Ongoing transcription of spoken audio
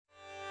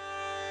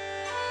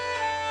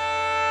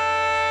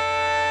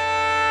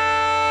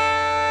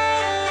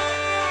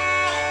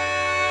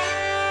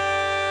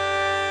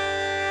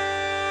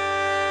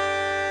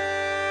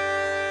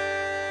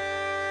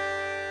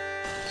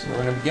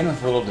we're going to begin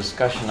with a little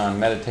discussion on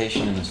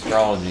meditation and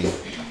astrology,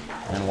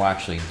 and then we'll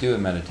actually do a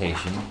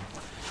meditation.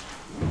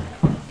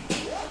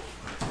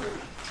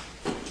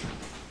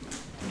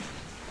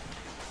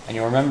 And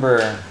you'll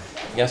remember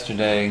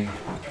yesterday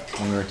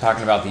when we were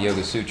talking about the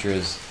Yoga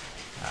Sutras,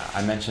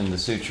 I mentioned the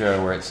sutra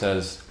where it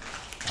says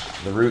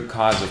the root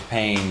cause of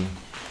pain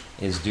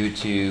is due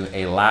to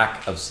a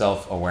lack of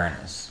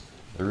self-awareness.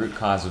 The root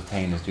cause of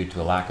pain is due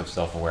to a lack of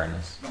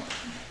self-awareness.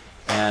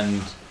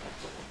 And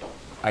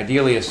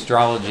ideally,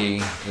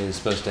 astrology is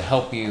supposed to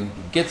help you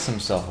get some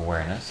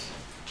self-awareness.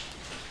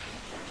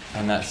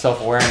 And that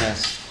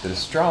self-awareness that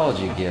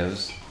astrology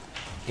gives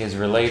is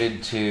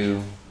related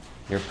to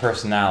your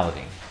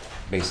personality,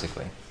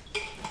 basically.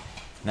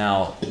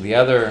 Now, the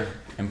other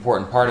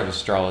important part of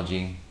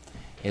astrology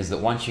is that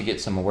once you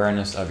get some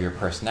awareness of your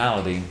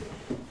personality,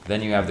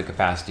 then you have the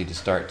capacity to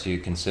start to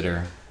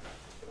consider,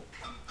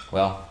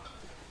 well,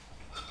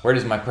 where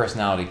does my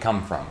personality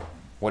come from?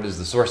 What is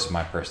the source of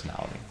my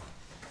personality?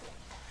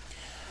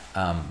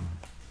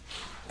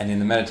 And in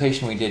the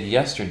meditation we did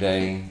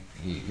yesterday,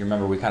 you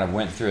remember we kind of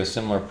went through a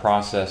similar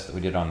process that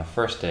we did on the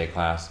first day of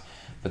class,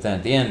 but then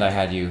at the end I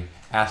had you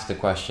ask the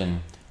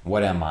question,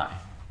 what am I?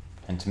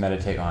 And to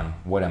meditate on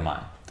what am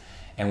I?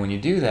 And when you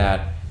do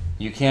that,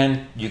 you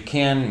can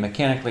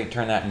mechanically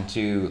turn that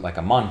into like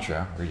a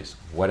mantra, or just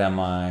what am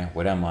I,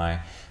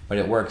 but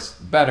it works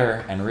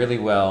better and really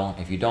well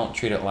if you don't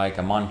treat it like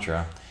a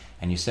mantra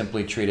and you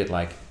simply treat it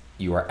like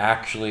you are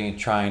actually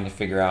trying to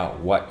figure out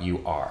what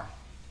you are.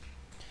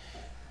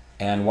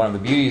 And one of the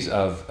beauties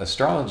of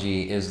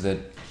astrology is that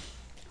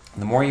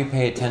the more you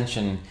pay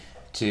attention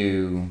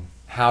to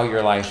how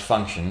your life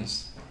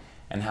functions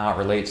and how it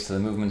relates to the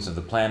movements of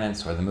the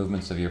planets or the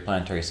movements of your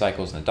planetary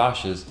cycles and the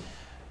dashas,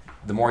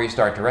 the more you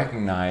start to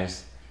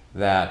recognize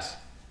that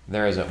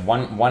there is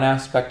one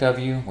aspect of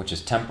you which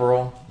is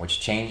temporal,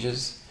 which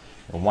changes.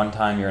 One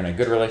time you're in a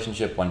good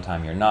relationship, one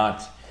time you're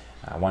not.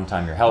 One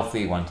time you're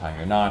healthy, one time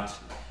you're not.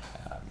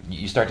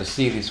 You start to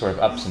see these sort of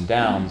ups and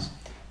downs,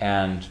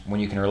 and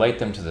when you can relate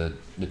them to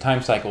the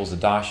time cycles, the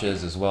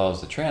dashas, as well as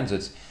the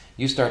transits,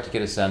 you start to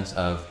get a sense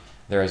of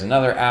there is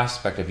another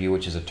aspect of you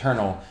which is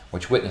eternal,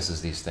 which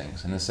witnesses these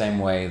things. In the same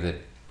way that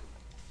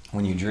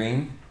when you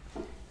dream,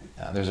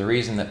 there's a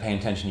reason that paying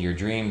attention to your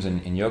dreams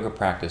in yoga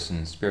practice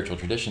and spiritual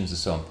traditions is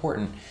so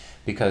important,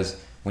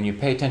 because when you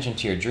pay attention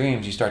to your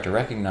dreams, you start to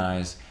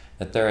recognize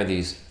that there are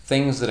these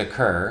things that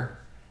occur,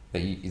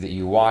 that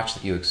you watch,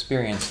 that you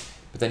experience,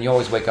 but then you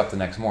always wake up the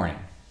next morning.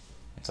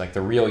 It's like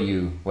the real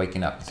you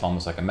waking up. It's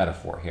almost like a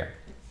metaphor here.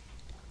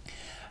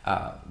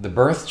 The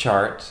birth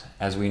chart,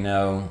 as we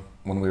know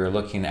when we were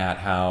looking at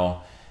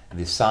how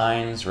the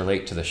signs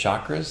relate to the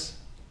chakras,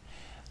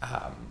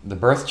 the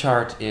birth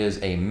chart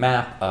is a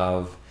map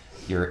of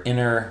your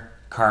inner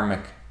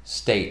karmic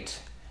state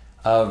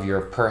of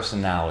your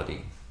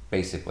personality,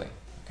 basically.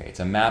 Okay, it's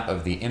a map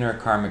of the inner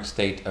karmic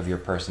state of your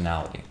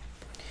personality.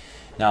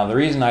 Now, the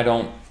reason I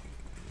don't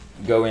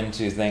go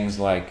into things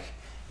like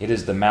it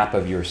is the map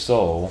of your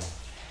soul,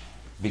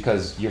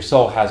 because your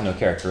soul has no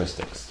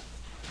characteristics.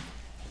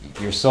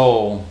 Your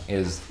soul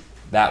is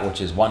that which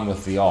is one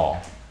with the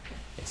all.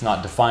 It's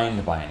not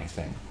defined by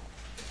anything.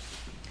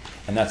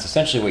 And that's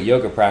essentially what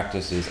yoga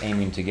practice is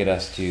aiming to get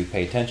us to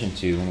pay attention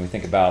to when we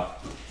think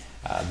about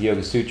the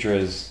Yoga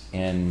Sutras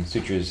in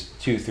Sutras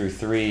 2 through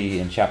 3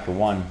 in Chapter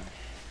 1.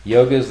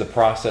 Yoga is the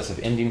process of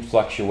ending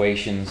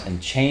fluctuations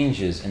and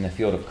changes in the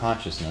field of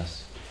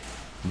consciousness.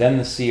 Then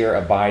the seer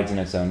abides in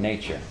its own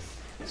nature.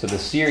 So the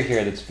seer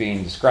here that's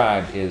being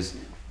described is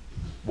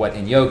what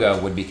in yoga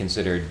would be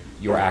considered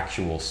your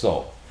actual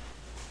soul.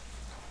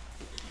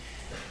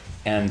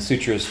 And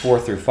Sutras 4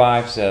 through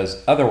 5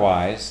 says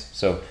otherwise,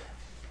 so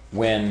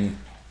when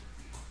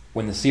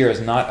the seer is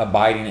not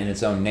abiding in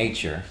its own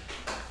nature,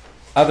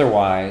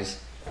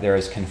 otherwise there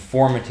is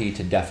conformity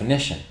to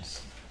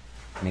definitions,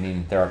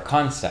 meaning there are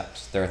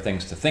concepts, there are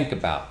things to think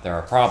about, there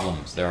are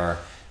problems, there are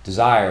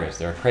desires,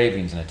 there are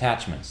cravings and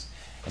attachments.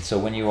 And so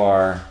when you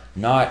are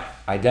not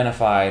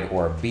identified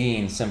or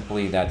being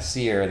simply that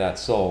seer, that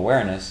soul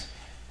awareness,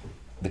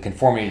 the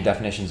conformity to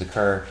definitions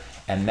occur,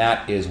 and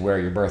that is where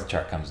your birth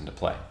chart comes into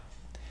play.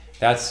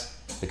 That's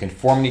the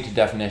conformity to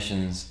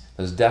definitions.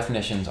 Those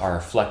definitions are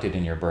reflected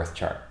in your birth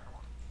chart.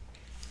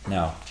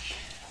 Now,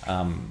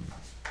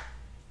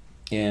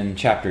 in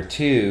Chapter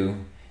 2,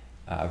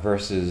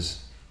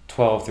 verses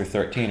 12 through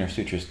 13, or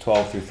Sutras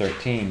 12 through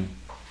 13,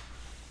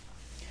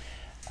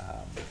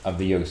 of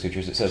the Yoga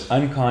Sutras, it says,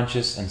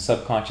 unconscious and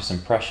subconscious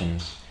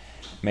impressions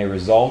may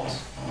result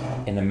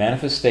in the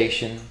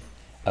manifestation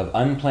of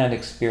unplanned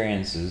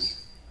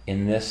experiences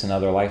in this and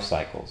other life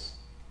cycles.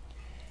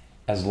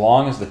 As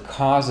long as the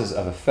causes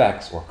of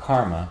effects, or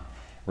karma,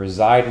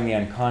 reside in the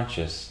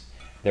unconscious,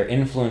 their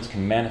influence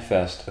can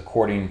manifest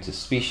according to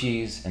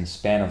species and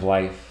span of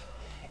life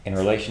in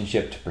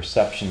relationship to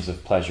perceptions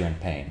of pleasure and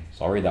pain.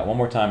 So I'll read that one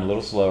more time, a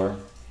little slower.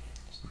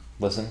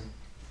 Listen.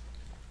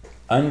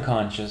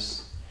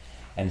 Unconscious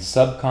and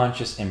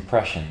subconscious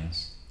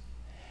impressions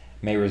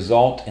may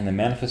result in the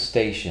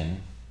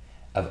manifestation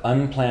of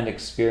unplanned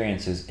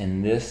experiences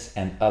in this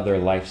and other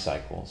life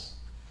cycles.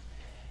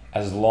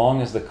 As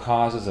long as the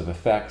causes of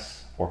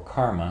effects, or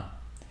karma,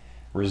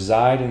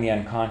 reside in the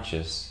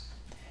unconscious,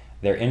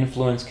 their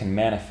influence can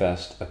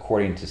manifest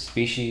according to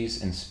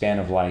species and span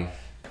of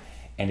life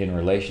and in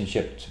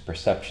relationship to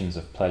perceptions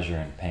of pleasure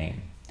and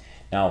pain.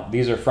 Now,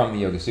 these are from the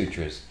Yoga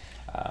Sutras,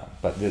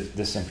 but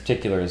this in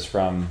particular is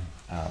from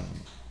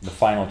the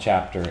final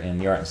chapter in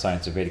The Art and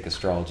Science of Vedic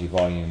Astrology,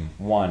 Volume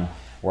 1,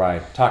 where I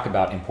talk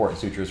about important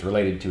sutras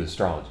related to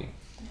astrology.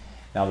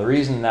 Now, the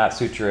reason that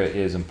sutra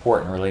is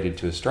important related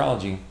to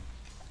astrology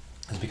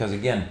is because,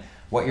 again,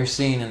 what you're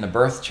seeing in the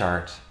birth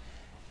chart,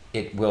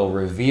 it will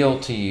reveal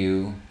to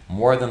you,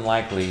 more than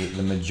likely,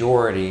 the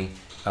majority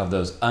of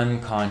those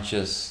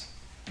unconscious,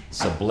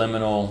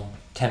 subliminal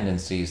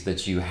tendencies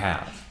that you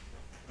have.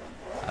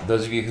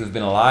 Those of you who've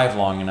been alive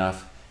long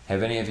enough,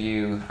 have any of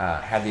you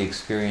had the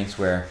experience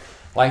where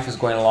life is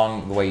going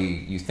along the way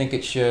you think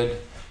it should,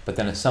 but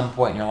then at some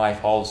point in your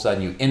life, all of a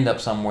sudden you end up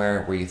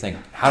somewhere where you think,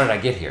 how did I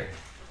get here?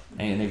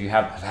 Any of you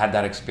have had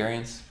that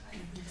experience?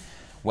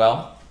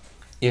 Well,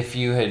 if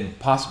you had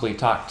possibly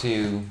talked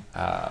to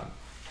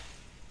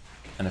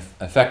an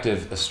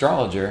effective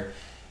astrologer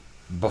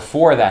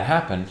before that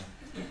happened,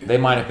 they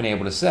might have been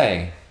able to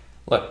say,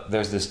 look,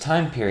 there's this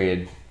time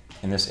period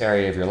in this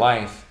area of your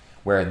life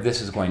where this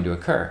is going to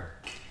occur.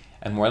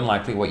 And more than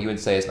likely what you would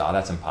say is, no,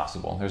 that's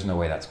impossible. There's no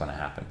way that's going to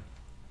happen.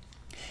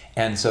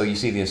 And so you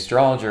see the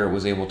astrologer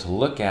was able to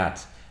look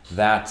at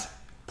that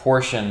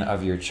portion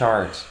of your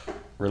chart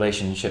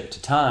relationship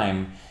to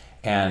time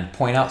and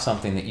point out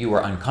something that you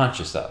were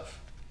unconscious of,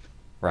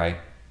 right?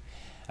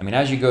 I mean,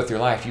 as you go through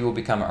life, you will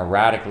become a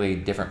radically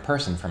different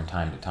person from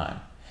time to time.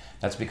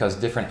 That's because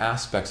different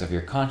aspects of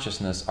your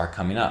consciousness are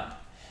coming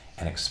up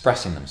and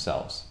expressing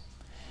themselves.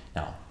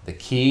 Now, the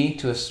key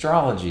to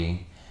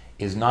astrology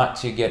is not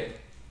to get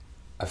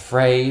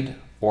afraid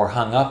or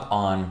hung up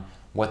on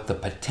what the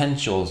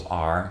potentials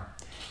are,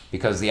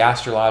 because the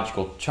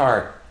astrological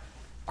chart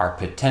are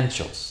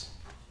potentials.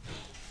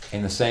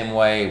 In the same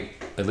way,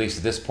 at least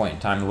at this point in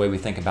time, the way we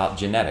think about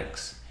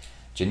genetics.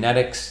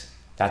 Genetics,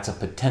 that's a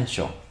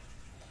potential.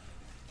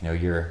 You know,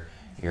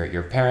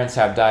 your parents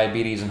have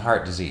diabetes and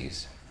heart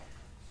disease.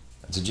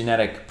 It's a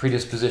genetic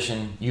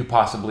predisposition you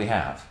possibly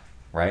have,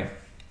 right?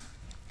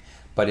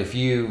 But if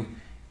you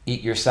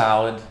eat your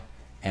salad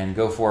and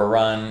go for a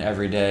run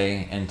every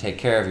day and take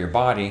care of your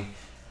body,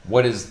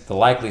 what is the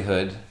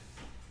likelihood,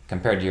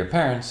 compared to your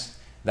parents,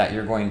 that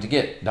you're going to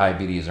get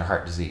diabetes or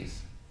heart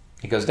disease?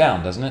 It goes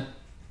down, doesn't it?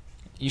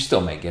 You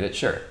still may get it,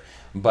 sure,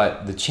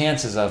 but the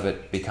chances of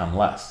it become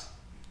less.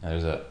 Now,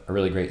 there's a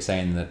really great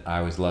saying that I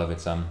always love.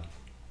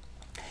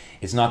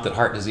 It's not that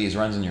heart disease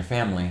runs in your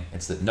family,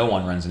 it's that no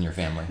one runs in your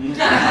family. So,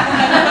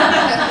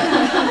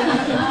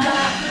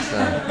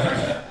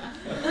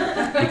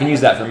 you can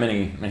use that for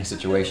many, many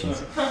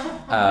situations.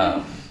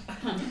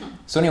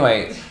 So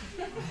anyway,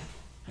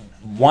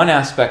 one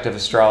aspect of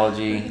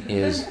astrology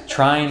is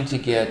trying to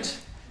get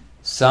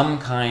some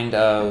kind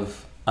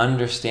of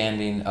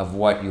understanding of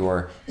what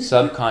your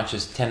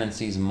subconscious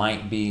tendencies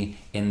might be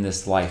in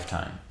this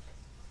lifetime.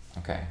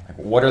 Okay, like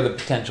what are the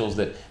potentials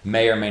that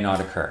may or may not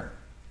occur?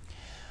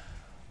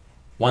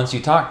 Once you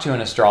talk to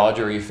an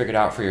astrologer or you figured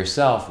out for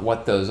yourself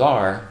what those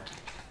are,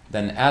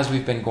 then as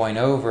we've been going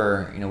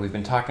over, we've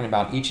been talking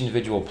about each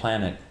individual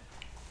planet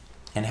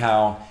and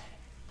how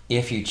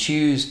if you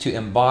choose to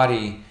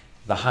embody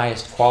the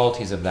highest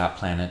qualities of that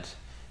planet,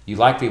 you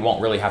likely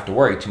won't really have to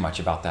worry too much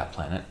about that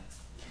planet.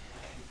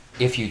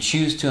 If you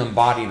choose to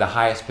embody the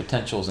highest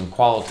potentials and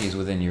qualities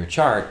within your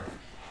chart,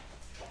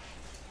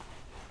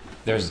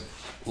 there's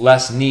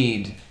less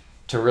need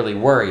to really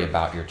worry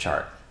about your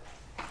chart.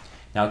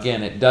 Now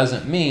again, it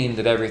doesn't mean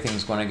that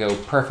everything's going to go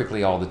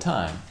perfectly all the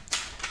time,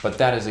 but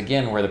that is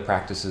again where the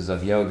practices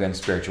of yoga and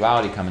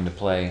spirituality come into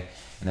play.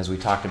 And as we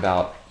talked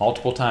about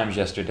multiple times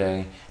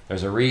yesterday,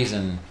 there's a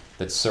reason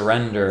that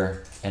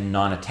surrender and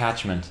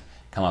non-attachment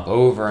come up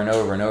over and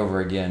over and over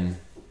again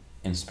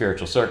in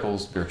spiritual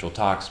circles, spiritual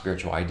talks,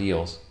 spiritual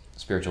ideals,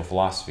 spiritual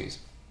philosophies.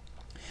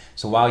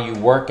 So while you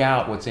work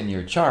out what's in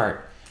your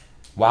chart,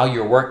 while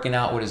you're working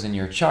out what is in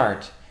your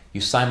chart,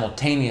 you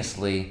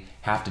simultaneously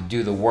have to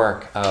do the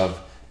work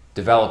of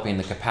developing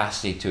the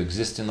capacity to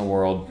exist in the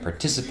world,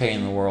 participate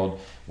in the world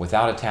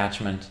without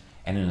attachment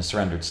and in a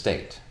surrendered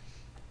state.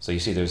 So you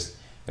see there's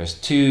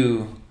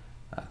two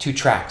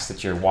tracks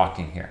that you're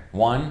walking here.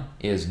 One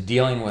is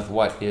dealing with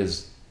what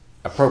is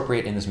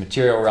appropriate in this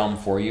material realm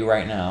for you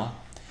right now.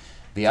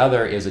 The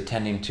other is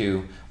attending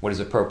to what is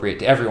appropriate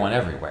to everyone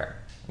everywhere,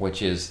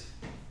 which is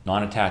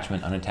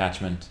non-attachment,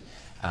 unattachment,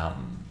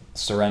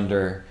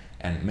 surrender,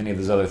 and many of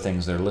those other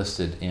things that are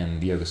listed in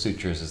the Yoga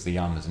Sutras as the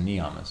yamas and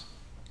niyamas.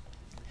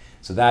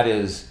 So that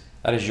is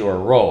your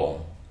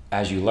role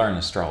as you learn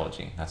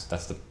astrology. That's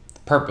the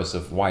purpose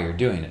of why you're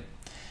doing it.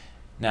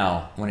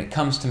 Now, when it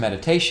comes to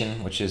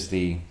meditation, which is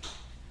the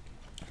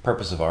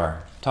purpose of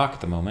our talk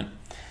at the moment,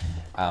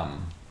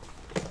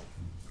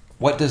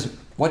 what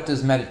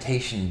does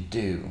meditation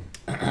do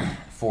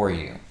for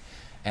you?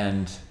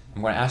 And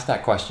I'm going to ask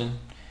that question,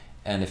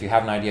 And if you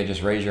have an idea,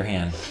 just raise your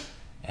hand,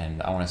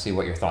 and I want to see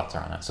what your thoughts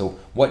are on that. So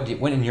what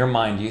in your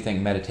mind do you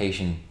think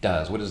meditation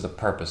does? What is the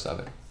purpose of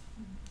it?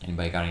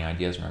 Anybody got any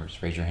ideas? Remember,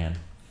 just raise your hand.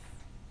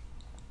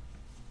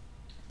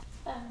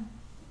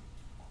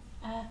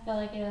 I feel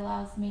like it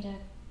allows me to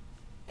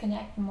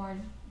connect more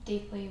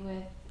deeply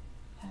with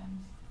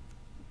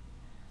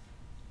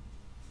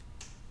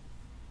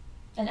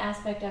an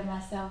aspect of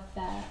myself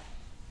that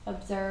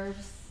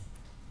observes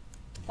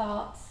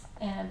thoughts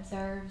and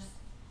observes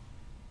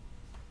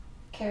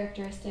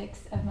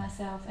characteristics of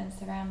myself and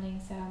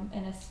surroundings, so I'm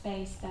in a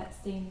space that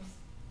seems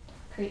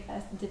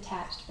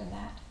detached from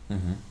that.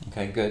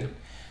 Okay, good.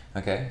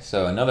 Okay,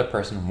 so another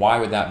person, why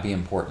would that be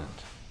important?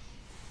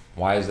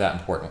 Why is that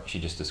important, what she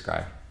just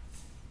described?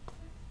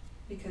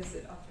 Because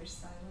it offers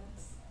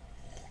silence.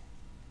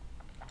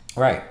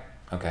 Right,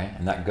 okay,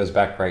 and that goes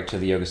back right to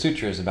the Yoga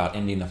Sutras about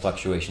ending the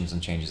fluctuations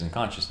and changes in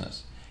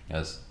consciousness.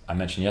 As I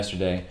mentioned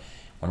yesterday,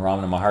 when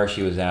Ramana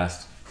Maharshi was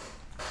asked,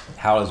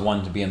 how is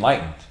one to be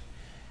enlightened?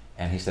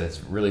 And he said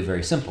it's really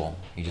very simple.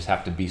 You just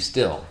have to be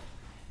still.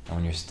 And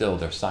when you're still,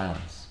 there's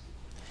silence.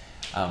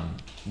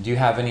 Do you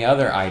have any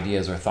other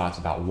ideas or thoughts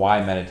about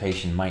why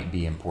meditation might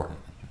be important?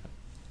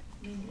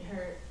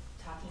 Her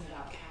talking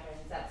about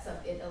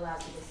patterns, it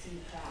allows you to see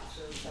perhaps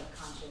those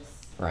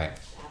subconscious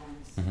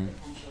patterns,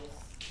 potentials,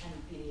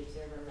 and be the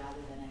observer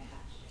rather than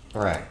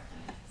attached.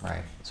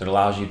 Right. So it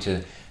allows you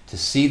to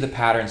see the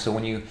pattern. So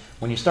when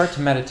you start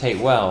to meditate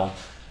well,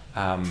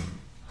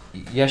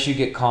 yes, you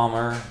get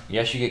calmer,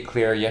 yes, you get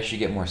clearer, yes, you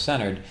get more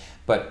centered,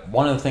 but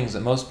one of the things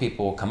that most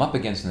people come up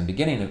against in the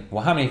beginning,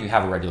 well, how many of you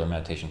have a regular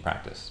meditation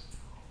practice?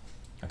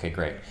 Okay,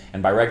 great.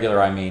 And by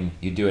regular, I mean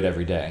you do it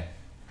every day.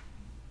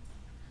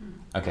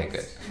 Okay,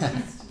 good.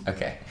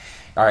 Okay.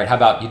 All right, how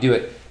about you do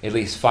it at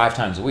least 5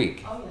 times a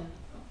week? Oh,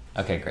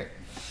 yeah. Okay, great.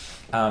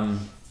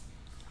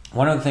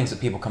 One of the things that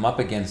people come up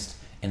against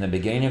in the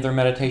beginning of their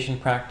meditation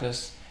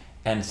practice,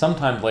 and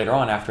sometimes later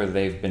on after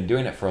they've been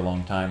doing it for a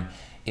long time,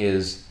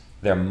 is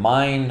their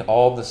mind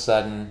all of a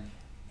sudden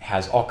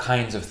has all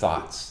kinds of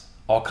thoughts,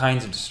 all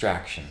kinds of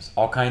distractions,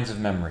 all kinds of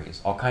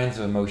memories, all kinds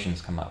of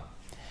emotions come up.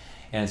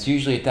 And it's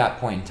usually at that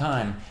point in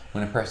time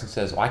when a person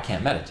says, well, I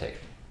can't meditate.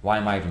 Why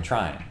am I even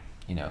trying?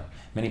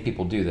 Many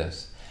people do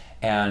this.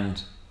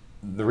 And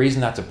the reason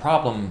that's a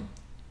problem,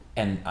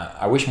 and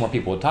I wish more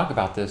people would talk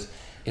about this,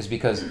 is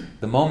because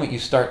the moment you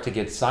start to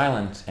get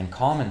silent and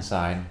calm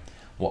inside,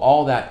 well,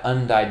 all that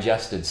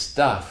undigested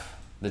stuff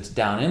that's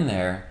down in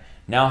there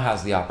now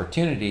has the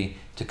opportunity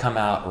to come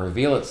out,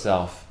 reveal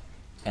itself,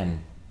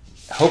 and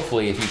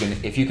hopefully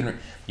if you can,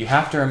 you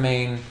have to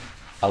remain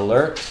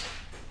alert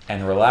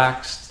and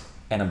relaxed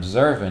and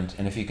observant,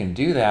 and if you can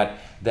do that,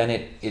 then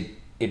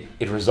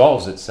it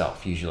resolves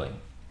itself usually.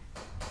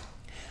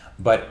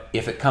 But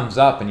if it comes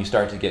up and you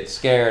start to get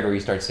scared, or you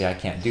start to say, I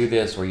can't do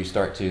this, or you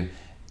start to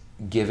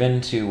give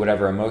in to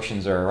whatever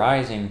emotions are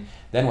arising,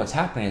 then what's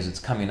happening is it's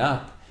coming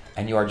up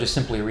and you are just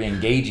simply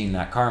re-engaging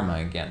that karma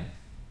again.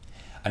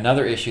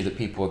 Another issue that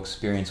people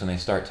experience when they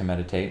start to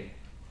meditate,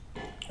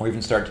 or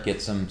even start to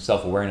get some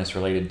self-awareness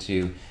related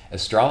to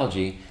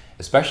astrology,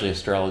 especially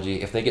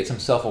astrology, if they get some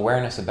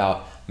self-awareness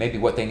about maybe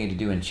what they need to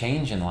do and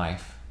change in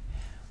life,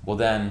 well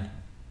then,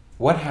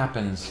 what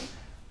happens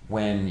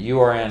when you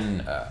are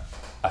in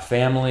a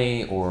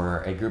family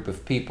or a group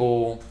of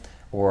people,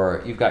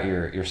 or you've got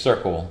your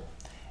circle,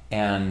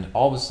 and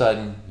all of a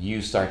sudden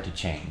you start to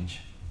change?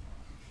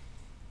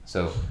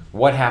 So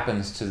what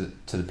happens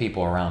to the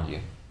people around you?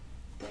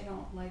 They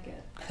don't like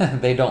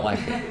it. They don't like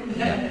it.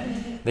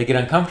 Yeah. They get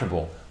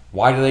uncomfortable.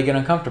 Why do they get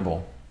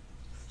uncomfortable?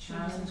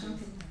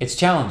 It's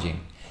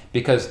challenging.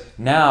 Because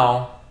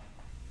now,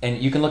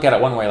 and you can look at it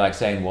one way like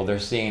saying, well, they're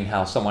seeing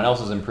how someone else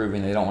is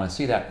improving, they don't want to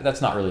see that.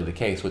 That's not really the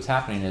case. What's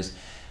happening is,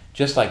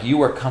 just like you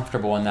were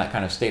comfortable in that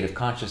kind of state of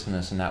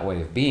consciousness and that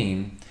way of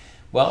being,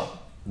 well,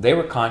 they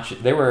were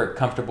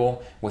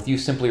comfortable with you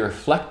simply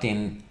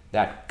reflecting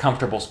that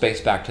comfortable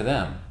space back to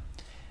them.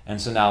 And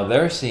so now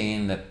they're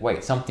seeing that,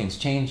 wait, something's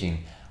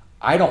changing.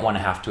 I don't want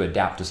to have to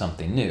adapt to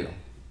something new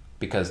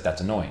because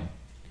that's annoying.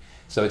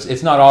 So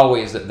it's not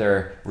always that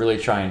they're really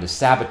trying to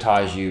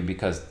sabotage you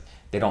because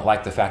they don't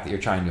like the fact that you're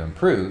trying to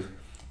improve.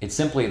 It's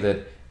simply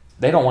that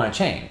they don't want to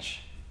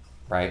change,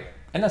 right?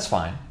 And that's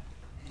fine.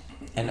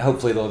 And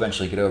hopefully they'll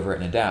eventually get over it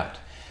and adapt.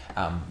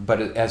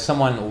 But as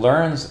someone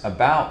learns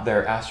about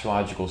their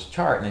astrological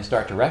chart and they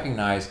start to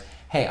recognize,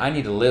 hey, I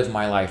need to live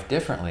my life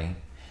differently,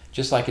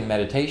 just like in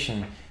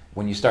meditation,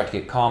 when you start to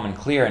get calm and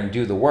clear and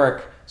do the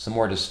work, some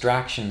more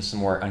distractions, some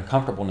more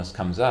uncomfortableness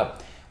comes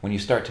up. When you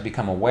start to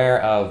become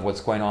aware of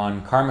what's going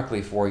on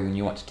karmically for you and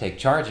you want to take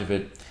charge of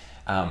it,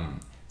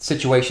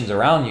 situations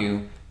around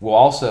you will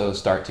also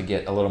start to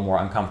get a little more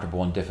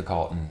uncomfortable and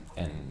difficult,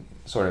 and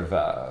sort of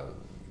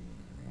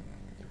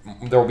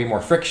there will be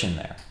more friction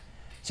there,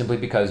 simply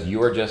because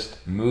you are just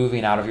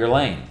moving out of your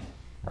lane,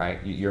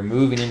 right? You're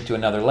moving into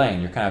another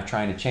lane. You're kind of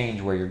trying to change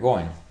where you're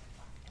going.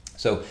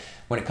 So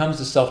when it comes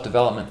to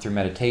self-development through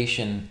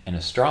meditation and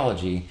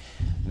astrology,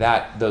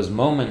 those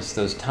moments,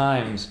 those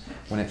times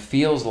when it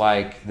feels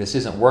like this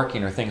isn't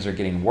working or things are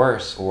getting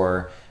worse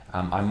or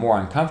I'm more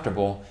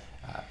uncomfortable,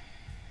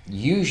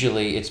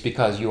 usually it's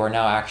because you are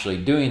now actually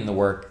doing the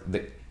work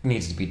that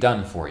needs to be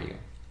done for you.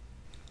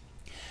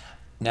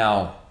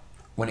 Now,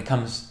 when it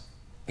comes,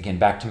 again,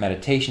 back to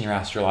meditation, your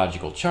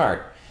astrological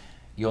chart,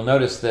 you'll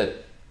notice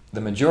that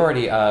the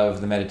majority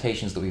of the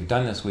meditations that we've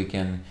done this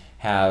weekend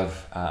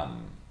have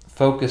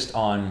focused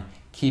on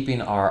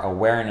keeping our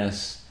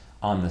awareness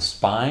on the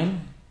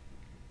spine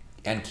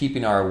and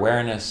keeping our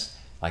awareness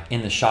like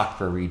in the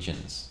chakra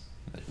regions,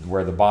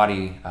 where the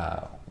body,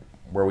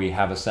 where we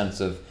have a sense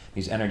of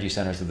these energy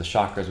centers of the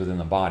chakras within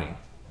the body.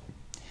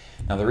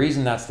 Now, the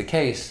reason that's the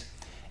case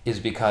is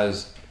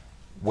because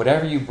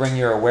whatever you bring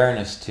your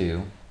awareness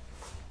to,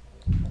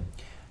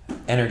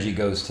 energy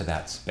goes to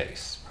that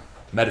space.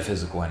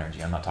 Metaphysical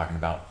energy. I'm not talking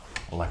about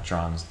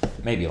electrons,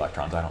 maybe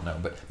electrons, I don't know,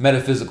 but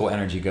metaphysical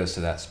energy goes to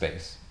that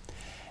space.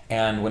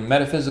 And when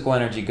metaphysical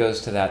energy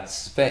goes to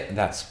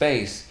that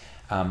space,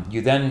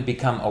 you then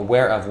become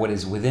aware of what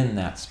is within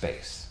that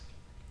space.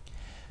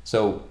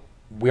 So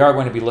we are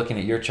going to be looking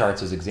at your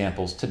charts as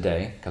examples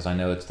today, because I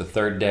know it's the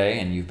third day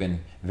and you've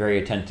been very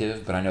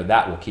attentive, but I know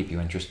that will keep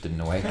you interested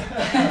and awake.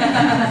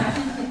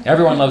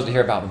 Everyone loves to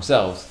hear about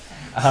themselves.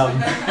 I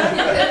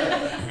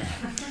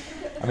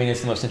mean,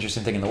 it's the most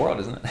interesting thing in the world,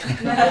 isn't it?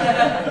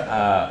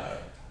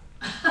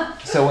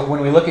 So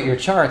when we look at your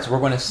charts, we're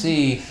going to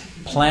see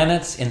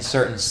planets in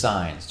certain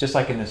signs, just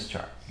like in this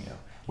chart. You know,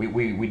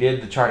 we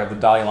did the chart of the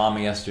Dalai Lama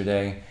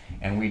yesterday,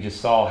 and we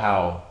just saw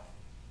how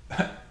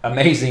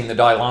amazing the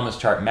Dalai Lama's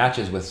chart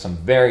matches with some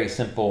very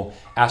simple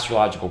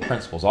astrological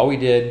principles. All we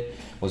did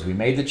was we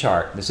made the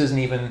chart. This isn't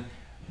even,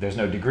 there's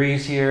no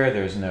degrees here,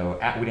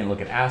 we didn't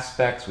look at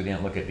aspects, we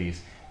didn't look at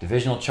these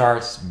divisional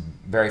charts,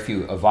 very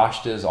few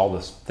avashtas, all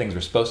the things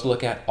we're supposed to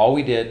look at. All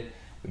we did,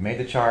 we made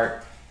the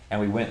chart, and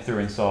we went through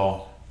and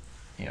saw,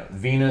 you know,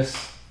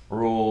 Venus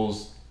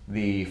rules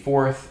the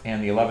 4th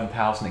and the 11th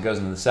house, and it goes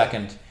into the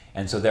 2nd,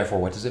 and so therefore,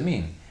 what does it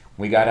mean?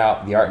 We got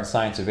out The Art and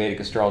Science of Vedic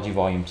Astrology,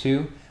 Volume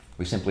 2.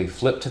 We simply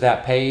flipped to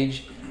that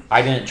page.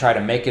 I didn't try to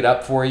make it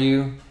up for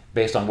you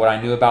based on what I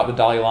knew about the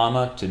Dalai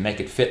Lama to make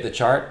it fit the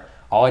chart.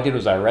 All I did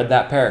was I read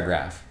that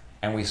paragraph,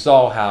 and we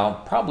saw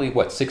how probably,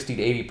 60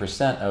 to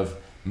 80% of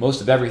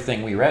most of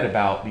everything we read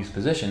about these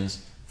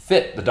positions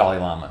fit the Dalai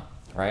Lama,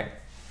 right?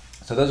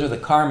 So those are the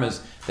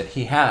karmas that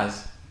he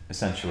has,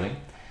 essentially.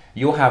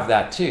 You'll have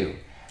that too.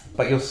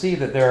 But you'll see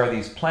that there are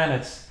these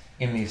planets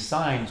in these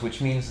signs,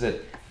 which means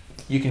that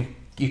you can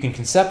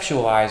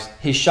conceptualize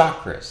his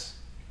chakras.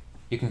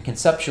 You can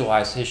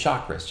conceptualize his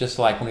chakras. Just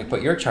like when we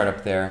put your chart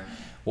up there,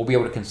 we'll be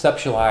able to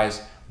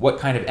conceptualize what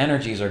kind of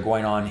energies are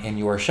going on in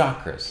your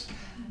chakras.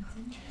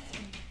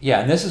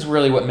 Yeah, and this is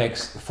really what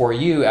makes, for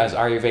you as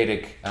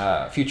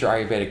Ayurvedic, future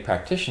Ayurvedic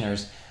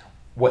practitioners,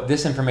 what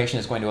this information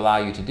is going to allow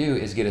you to do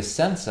is get a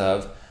sense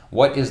of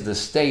what is the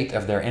state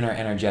of their inner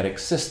energetic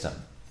system.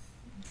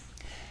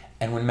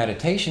 And when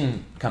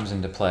meditation comes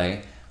into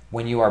play,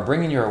 when you are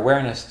bringing your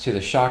awareness to the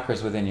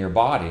chakras within your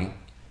body,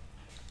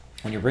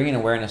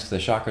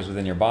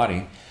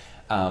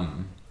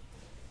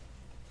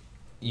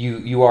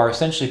 you are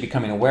essentially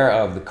becoming aware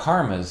of the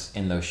karmas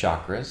in those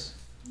chakras.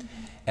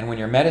 And when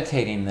you're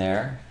meditating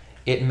there,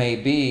 it may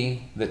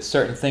be that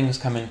certain things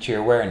come into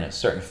your awareness,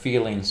 certain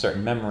feelings,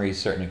 certain memories,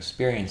 certain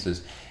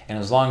experiences. And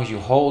as long as you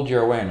hold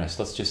your awareness,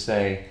 let's just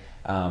say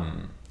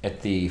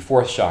at the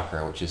 4th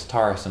chakra, which is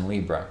Taurus and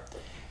Libra.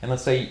 And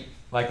let's say,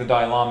 like the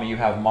Dalai Lama, you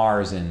have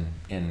Mars in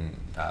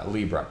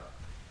Libra.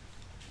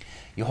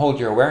 You hold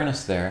your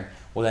awareness there,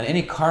 well then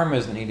any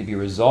karmas that need to be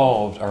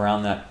resolved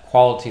around that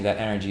quality, that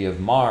energy of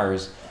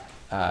Mars,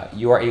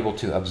 you are able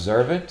to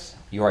observe it,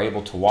 you are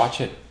able to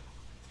watch it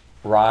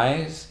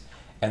rise,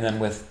 and then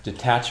with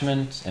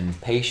detachment and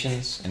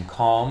patience and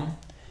calm,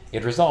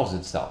 it resolves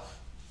itself.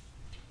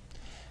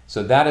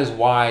 So that is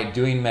why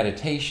doing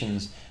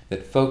meditations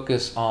that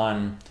focus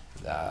on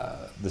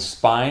the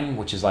spine,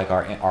 which is like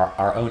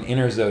our own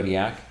inner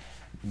zodiac,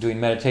 doing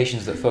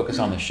meditations that focus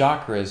on the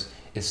chakras,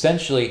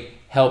 essentially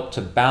help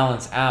to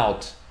balance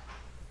out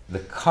the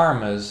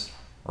karmas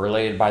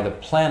related by the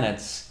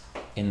planets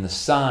in the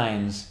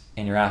signs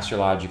in your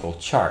astrological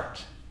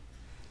chart.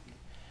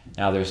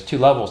 Now there's 2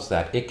 levels to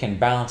that. It can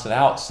balance it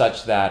out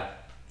such that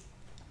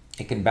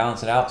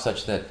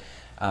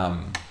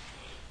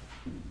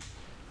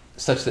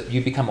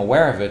you become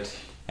aware of it.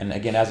 And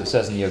again, as it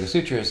says in the Yoga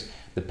Sutras,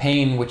 the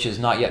pain which has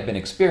not yet been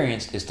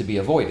experienced is to be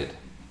avoided.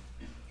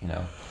 You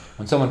know,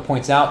 when someone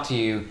points out to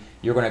you,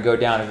 you're going to go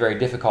down a very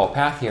difficult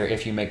path here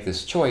if you make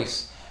this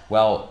choice.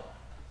 Well,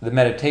 the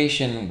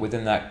meditation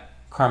within that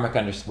karmic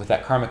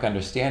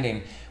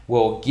understanding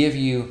will give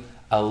you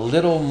a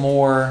little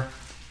more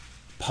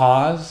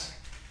pause,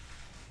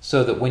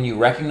 so that when you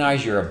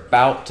recognize you're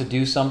about to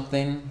do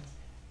something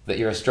that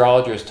your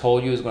astrologer has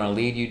told you is going to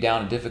lead you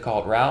down a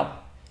difficult route,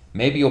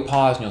 maybe you'll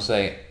pause and you'll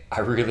say,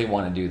 I really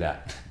want to do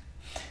that,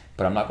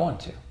 but I'm not going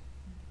to,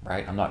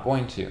 right? I'm not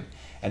going to.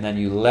 And then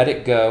you let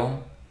it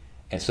go,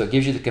 and so it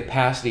gives you the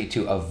capacity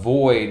to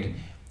avoid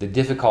the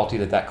difficulty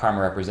that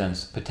karma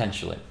represents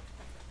potentially.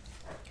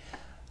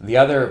 The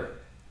other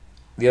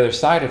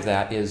side of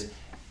that is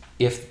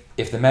if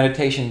if the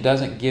meditation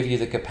doesn't give you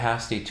the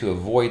capacity to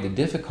avoid the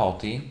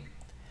difficulty,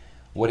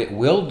 what it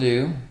will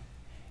do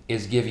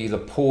is give you the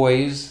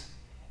poise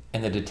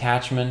and the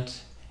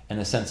detachment and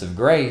the sense of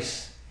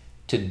grace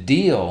to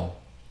deal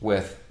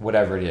with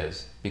whatever it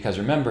is. Because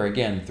remember,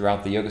 again,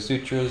 throughout the Yoga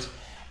Sutras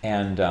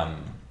and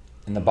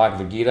in the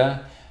Bhagavad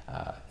Gita,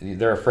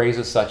 there are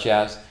phrases such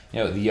as,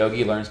 the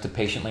yogi learns to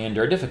patiently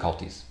endure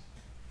difficulties,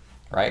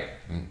 right?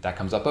 And that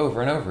comes up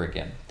over and over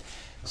again.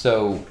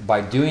 So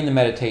by doing the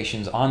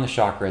meditations on the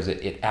chakras,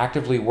 it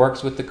actively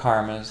works with the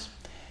karmas.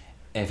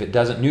 And if it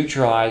doesn't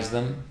neutralize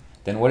them,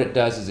 then what it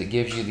does is it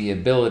gives you the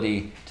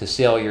ability to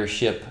sail your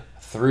ship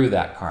through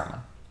that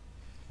karma,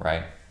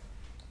 right?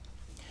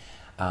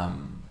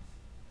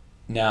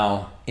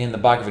 Now, in the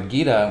Bhagavad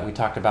Gita, we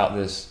talked about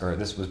this, or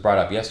this was brought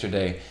up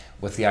yesterday,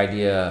 with the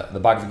idea, the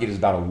Bhagavad Gita is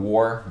about a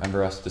war.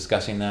 Remember us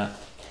discussing that?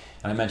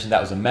 And I mentioned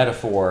that was a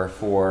metaphor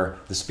for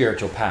the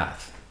spiritual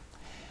path.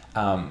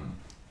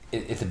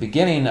 At the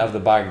beginning of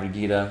the Bhagavad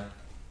Gita,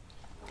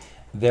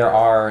 there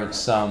are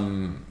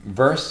some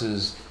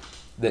verses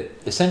that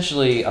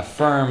essentially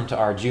affirm to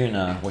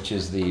Arjuna, which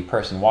is the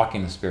person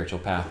walking the spiritual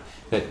path,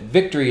 that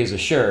victory is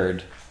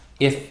assured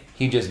if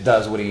he just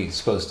does what he's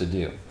supposed to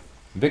do.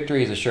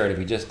 Victory is assured if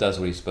he just does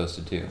what he's supposed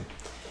to do.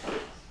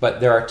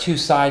 But there are two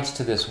sides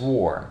to this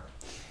war.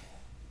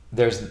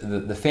 There's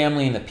the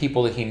family and the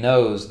people that he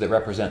knows that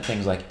represent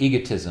things like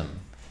egotism,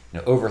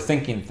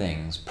 overthinking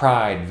things,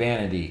 pride,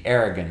 vanity,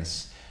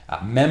 arrogance,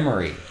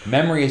 memory.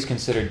 Memory is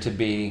considered to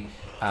be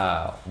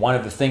one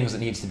of the things that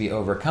needs to be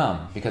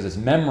overcome, because it's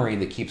memory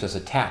that keeps us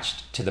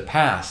attached to the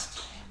past,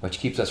 which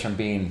keeps us from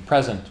being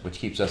present, which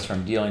keeps us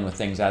from dealing with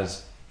things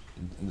as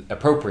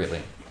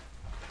appropriately.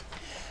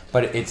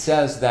 But it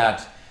says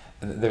that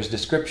there's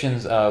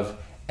descriptions of,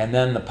 and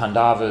then the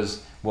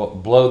Pandavas will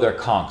blow their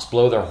conchs,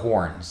 blow their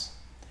horns.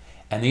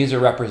 And these are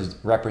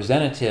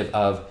representative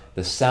of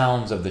the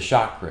sounds of the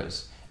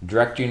chakras,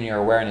 directing your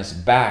awareness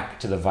back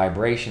to the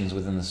vibrations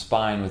within the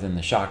spine, within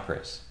the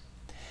chakras.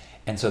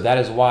 And so that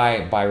is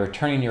why, by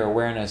returning your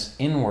awareness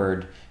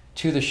inward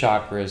to the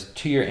chakras,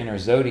 to your inner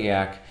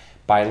zodiac,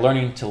 by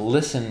learning to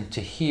listen,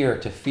 to hear,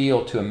 to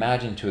feel, to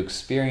imagine, to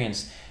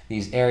experience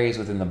these areas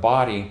within the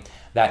body,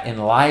 that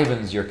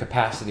enlivens your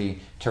capacity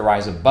to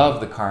rise above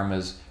the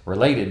karmas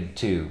related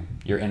to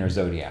your inner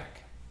zodiac.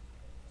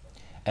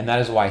 And that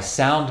is why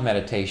sound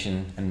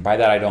meditation, and by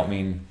that I don't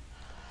mean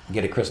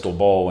get a crystal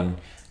bowl and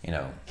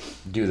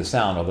do the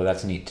sound, although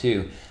that's neat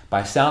too.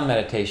 By sound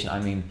meditation,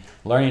 I mean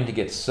learning to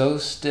get so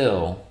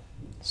still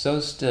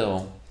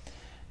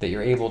that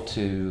you're able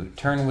to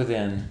turn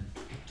within,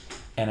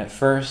 and at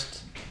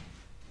first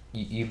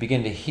you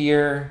begin to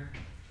hear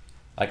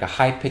like a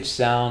high-pitched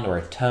sound or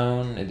a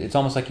tone. It's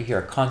almost like you hear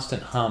a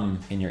constant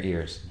hum in your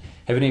ears.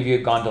 Have any of you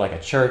gone to like a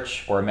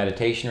church or a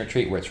meditation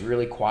retreat where it's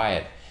really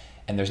quiet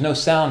and there's no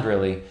sound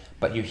really,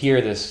 but you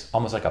hear this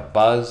almost like a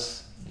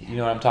buzz? You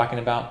know what I'm talking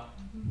about?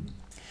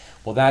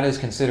 Well, that is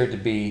considered to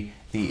be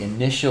the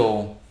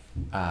initial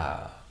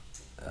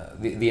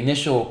the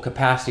initial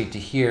capacity to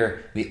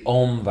hear the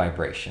Om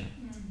vibration.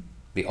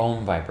 The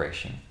Om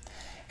vibration.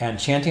 And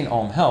chanting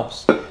Om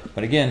helps,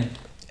 but again,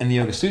 in the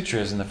Yoga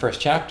Sutras, in the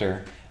first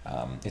chapter,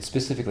 it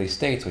specifically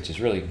states, which is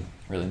really,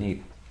 really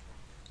neat.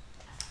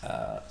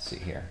 Let's see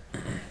here.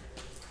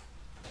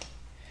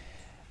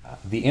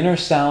 The inner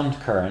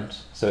sound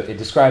current, so it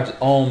describes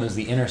Om as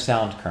the inner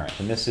sound current,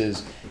 and this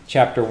is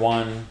chapter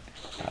 1,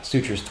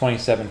 Sutras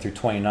 27 through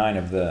 29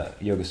 of the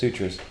Yoga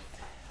Sutras.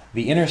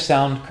 The inner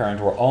sound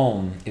current, or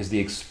Om, is the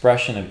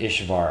expression of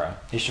Ishvara.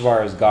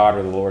 Ishvara is God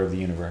or the Lord of the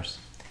universe.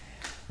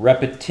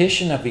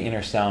 Repetition of the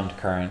inner sound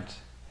current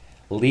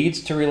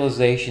leads to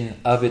realization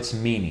of its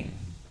meaning.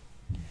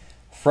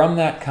 From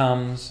that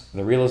comes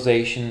the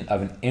realization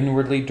of an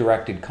inwardly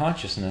directed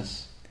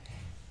consciousness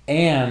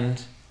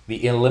and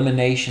the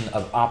elimination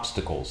of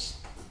obstacles.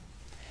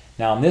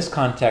 Now, in this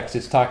context,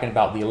 it's talking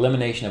about the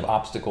elimination of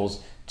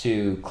obstacles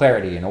to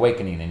clarity and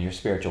awakening in your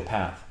spiritual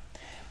path.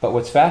 But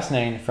what's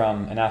fascinating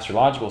from an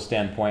astrological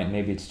standpoint,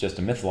 maybe it's just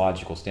a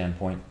mythological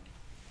standpoint,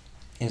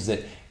 is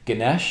that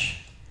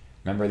Ganesh,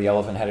 remember the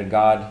elephant-headed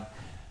god?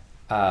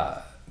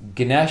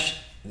 Ganesh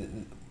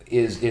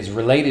is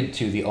related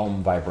to the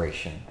Om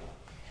vibration.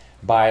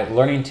 By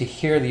learning to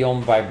hear the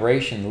Om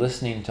vibration,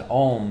 listening to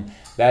Om,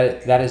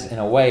 that is in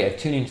a way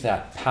attuning to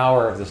that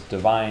power of this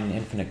divine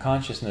infinite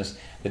consciousness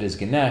that is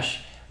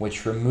Ganesh,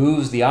 which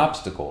removes the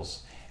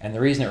obstacles. And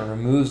the reason it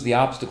removes the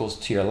obstacles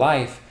to your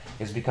life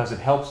is because it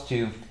helps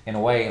to, in a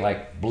way,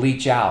 like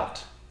bleach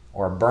out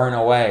or burn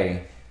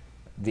away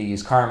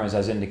these karmas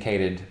as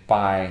indicated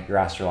by your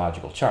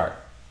astrological chart.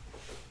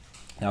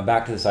 Now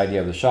back to this idea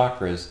of the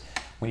chakras.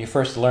 When you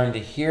first learn to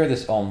hear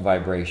this Om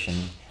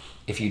vibration,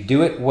 if you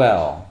do it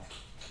well,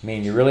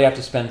 meaning you really have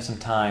to spend some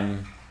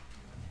time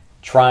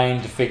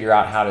trying to figure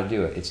out how to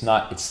do it. It's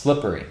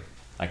slippery.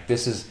 Like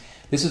this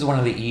is one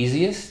of the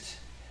easiest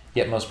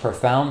yet most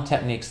profound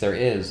techniques there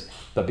is,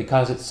 but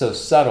because it's so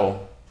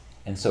subtle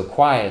and so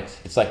quiet,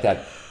 it's like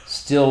that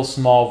still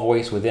small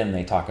voice within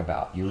they talk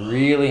about. You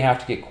really have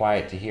to get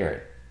quiet to hear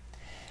it.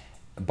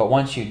 But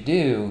once you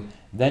do,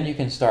 then you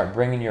can start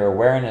bringing your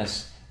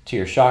awareness to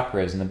your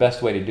chakras. And the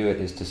best way to do it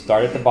is to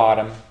start at the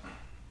bottom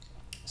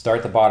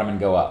and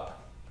go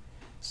up.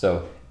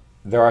 So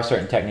there are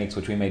certain techniques,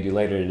 which we may do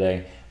later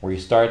today, where you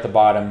start at the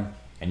bottom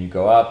and you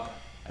go up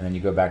and then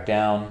you go back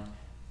down.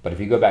 But if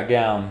you go back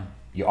down,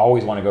 you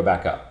always want to go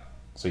back up.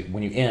 So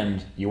when you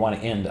end, you want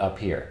to end up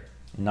here,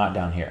 not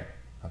down here.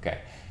 Okay.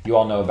 You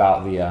all know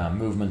about the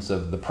movements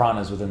of the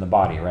pranas within the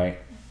body, right?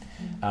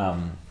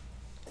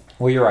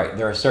 Well, you're right.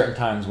 There are certain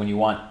times when you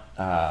want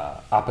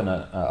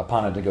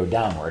apana to go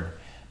downward,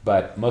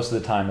 but most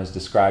of the time, as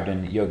described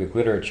in yogic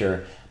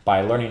literature,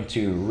 by learning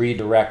to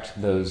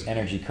redirect those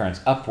energy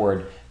currents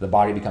upward, the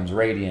body becomes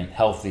radiant,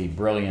 healthy,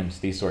 brilliant,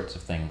 these sorts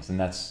of things, and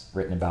that's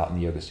written about in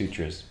the Yoga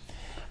Sutras.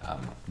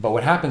 But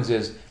what happens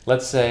is,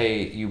 let's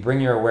say you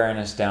bring your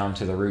awareness down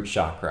to the root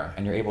chakra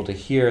and you're able to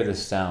hear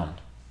this sound.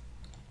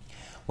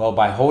 Well,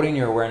 by holding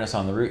your awareness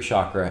on the root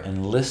chakra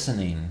and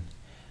listening,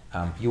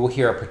 you will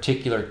hear a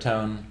particular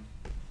tone,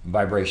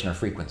 vibration, or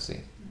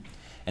frequency.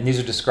 And these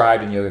are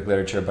described in yogic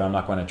literature, but I'm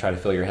not going to try to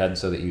fill your head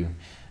so that you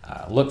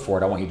look for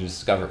it. I want you to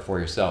discover it for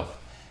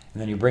yourself.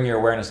 And then you bring your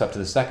awareness up to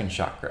the second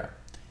chakra,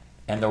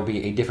 and there will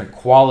be a different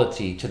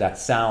quality to that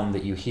sound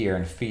that you hear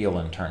and feel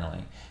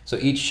internally. So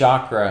each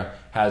chakra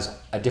has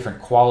a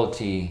different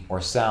quality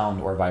or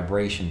sound or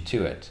vibration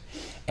to it.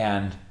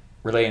 And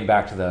relating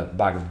back to the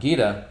Bhagavad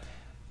Gita,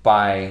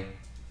 by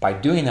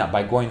doing that,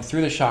 by going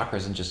through the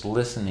chakras and just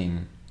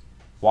listening,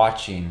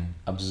 watching,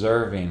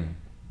 observing,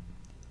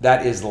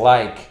 that is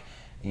like,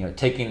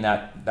 taking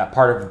that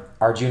part of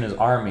Arjuna's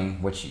army,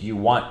 which you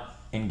want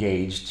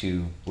engaged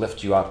to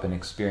lift you up and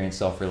experience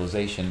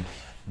self-realization.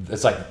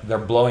 It's like they're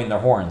blowing their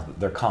horns,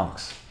 their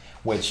conchs,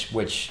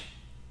 which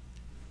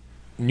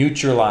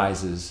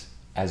neutralizes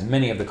as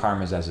many of the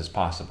karmas as is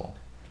possible.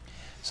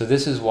 So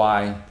this is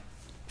why,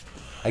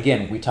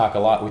 again, we talked a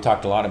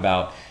lot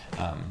about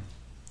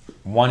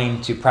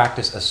wanting to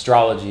practice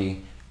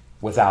astrology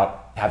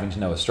without having to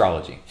know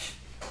astrology.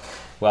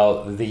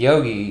 Well, the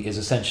yogi is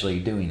essentially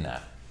doing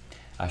that.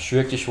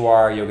 Sri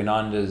Yukteswar,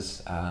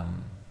 Yogananda's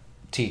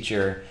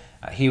teacher,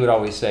 he would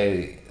always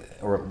say,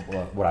 or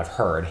what I've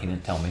heard, he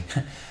didn't tell me,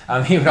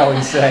 he would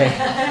always say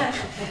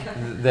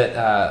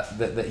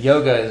that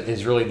yoga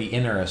is really the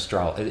inner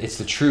astrology. It's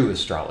the true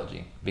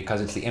astrology,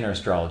 because it's the inner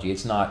astrology.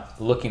 It's not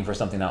looking for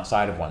something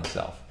outside of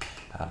oneself.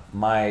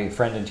 My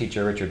friend and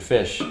teacher, Richard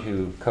Fish,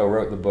 who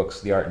co-wrote the books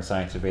The Art and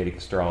Science of Vedic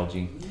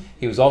Astrology,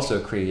 he was also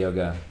a Kriya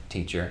Yoga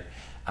teacher,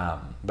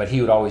 but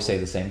he would always say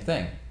the same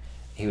thing.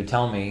 He would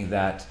tell me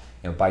that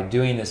by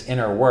doing this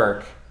inner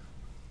work,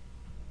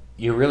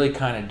 you really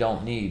kind of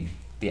don't need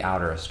the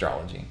outer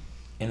astrology.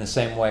 In the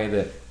same way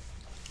that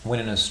when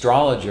an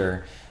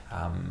astrologer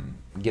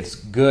gets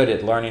good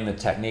at learning the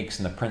techniques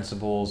and the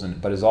principles,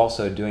 but is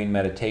also doing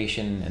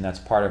meditation, and that's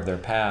part of their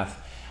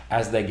path,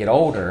 as they get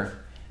older,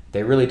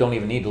 they really don't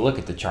even need to look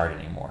at the chart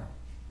anymore,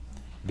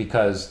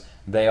 because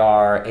they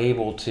are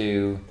able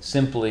to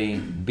simply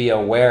be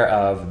aware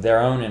of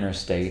their own inner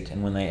state,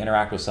 and when they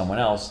interact with someone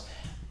else,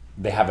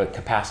 they have a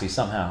capacity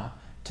somehow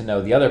to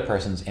know the other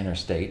person's inner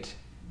state,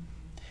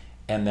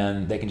 and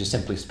then they can just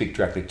simply speak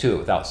directly to it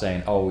without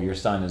saying, oh, your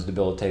sun is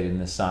debilitated in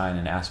this sign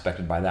and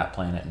aspected by that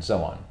planet, and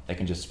so on. They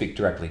can just speak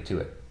directly to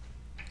it.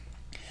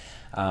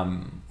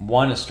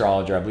 One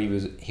astrologer, I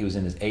believe he was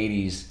in his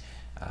 80s,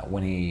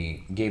 when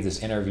he gave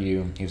this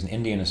interview. He was an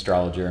Indian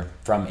astrologer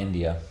from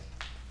India,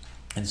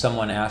 and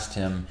someone asked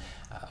him,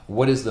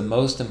 what is the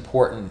most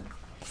important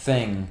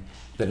thing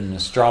that an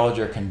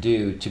astrologer can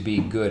do to be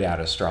good at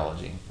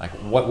astrology? Like,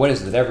 what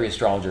is it that every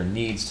astrologer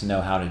needs to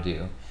know how to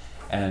do?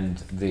 And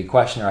the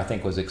questioner, I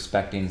think, was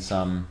expecting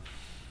some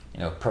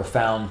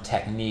profound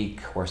technique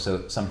or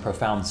some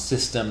profound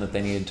system that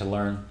they needed to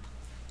learn.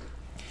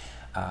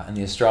 And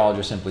the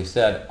astrologer simply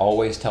said,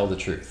 always tell the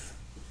truth.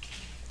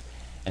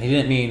 And he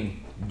didn't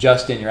mean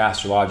just in your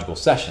astrological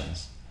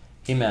sessions.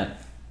 He meant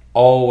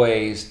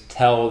always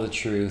tell the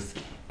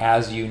truth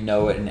as you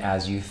know it and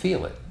as you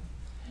feel it.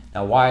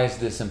 Now, why is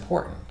this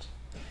important?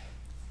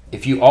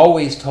 If you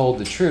always told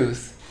the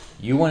truth,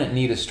 you wouldn't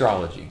need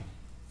astrology.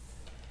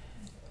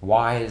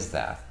 Why is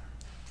that?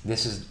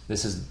 This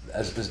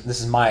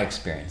is my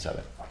experience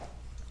of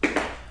it.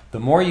 The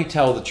more you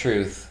tell the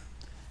truth,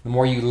 the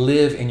more you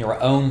live in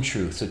your own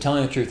truth. So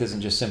telling the truth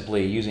isn't just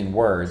simply using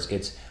words.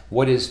 It's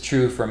what is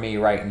true for me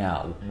right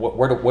now.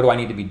 What do I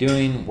need to be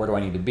doing? Where do I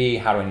need to be?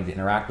 How do I need to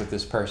interact with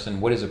this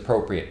person? What is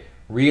appropriate,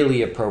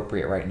 really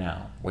appropriate right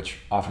now? Which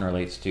often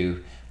relates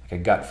to like a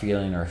gut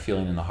feeling or a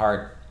feeling in the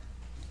heart,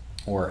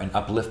 or an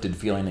uplifted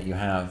feeling that you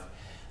have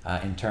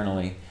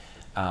internally.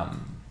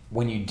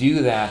 When you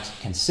do that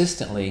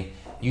consistently,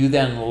 you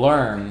then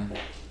learn,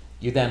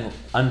 you then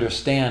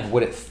understand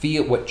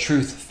what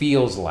truth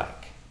feels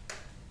like.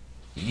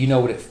 You know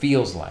what it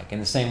feels like. In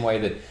the same way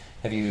that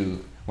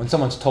when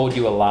someone's told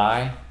you a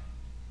lie,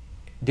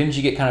 didn't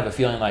you get kind of a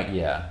feeling like,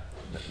 yeah,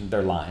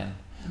 they're lying?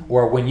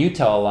 Or when you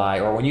tell a lie,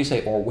 or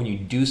when you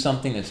do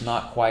something that's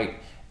not quite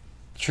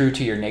true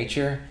to your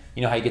nature,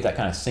 you know how you get that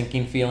kind of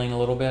sinking feeling a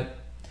little bit?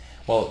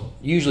 Well,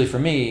 usually for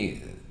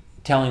me,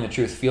 telling the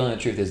truth, feeling the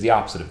truth is the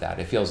opposite of that.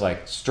 It feels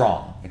like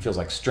strong. It feels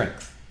like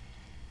strength.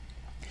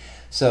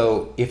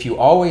 So if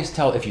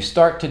you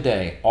start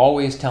today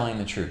always telling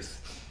the truth,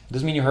 it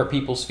doesn't mean you hurt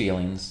people's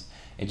feelings.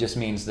 It just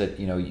means that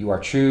you are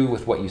true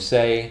with what you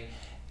say,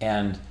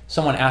 and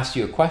someone asks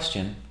you a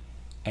question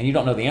and you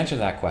don't know the answer to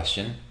that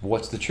question.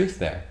 What's the truth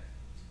there?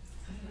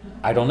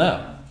 I don't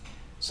know.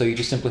 So you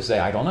just simply say,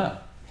 I don't know.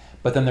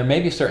 But then there may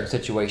be certain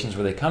situations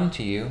where they come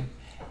to you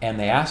and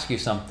they ask you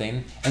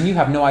something and you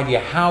have no idea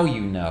how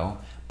you know,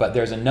 but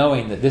there's a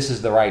knowing that this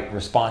is the right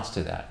response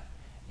to that.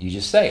 You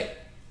just say it,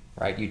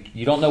 right?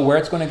 You don't know where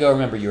it's going to go.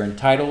 Remember, you're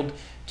entitled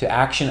to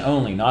action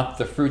only, not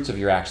the fruits of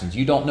your actions.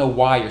 You don't know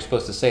why you're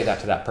supposed to say that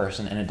to that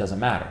person, and it doesn't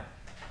matter.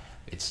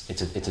 It's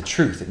a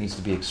truth that needs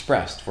to be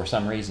expressed for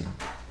some reason.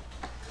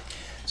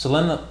 So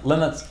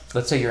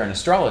let's say you're an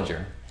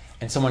astrologer,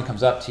 and someone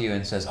comes up to you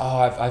and says, "Oh,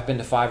 I've been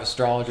to 5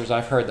 astrologers.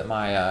 I've heard that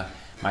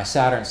my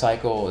Saturn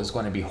cycle is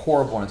going to be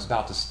horrible, and it's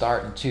about to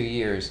start in 2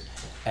 years."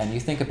 And you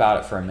think about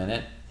it for a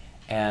minute,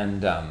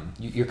 and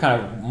you're kind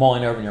of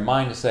mulling over in your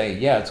mind to say,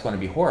 "Yeah, it's going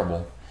to be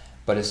horrible."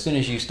 But as soon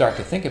as you start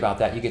to think about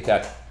that, you get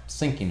that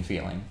sinking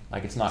feeling,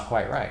 like it's not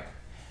quite right.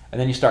 And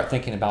then you start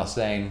thinking about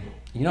saying,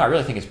 I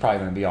really think it's probably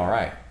going to be all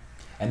right.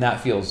 And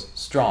that feels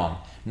strong.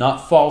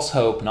 Not false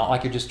hope, not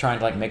like you're just trying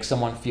to make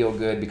someone feel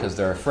good because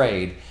they're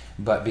afraid,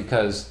 but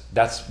because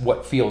that's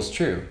what feels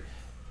true.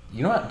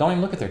 You know what? Don't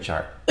even look at their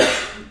chart.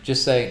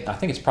 Just say, I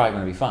think it's probably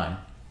going to be fine.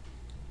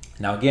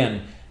 Now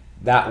again,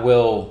 that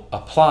will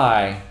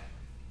apply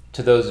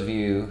to those of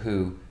you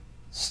who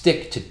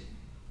stick to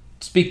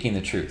speaking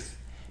the truth.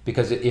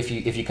 Because if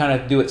you kind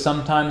of do it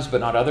sometimes but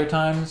not other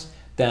times,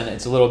 then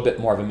it's a little bit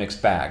more of a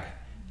mixed bag.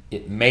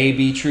 It may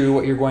be true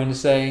what you're going to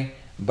say,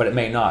 but it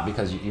may not,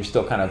 because you're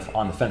still kind of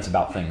on the fence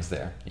about things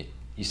there.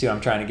 You see what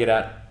I'm trying to get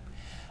at?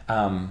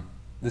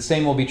 The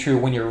same will be true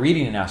when you're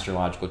reading an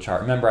astrological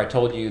chart. Remember, I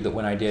told you that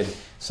when I did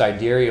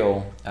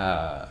sidereal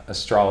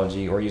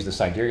astrology, or used the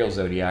sidereal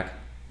zodiac,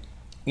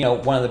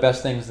 one of the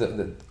best things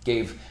that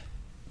gave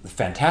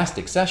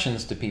fantastic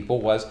sessions to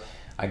people was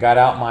I got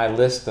out my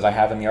list that I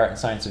have in the Art and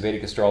Science of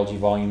Vedic Astrology,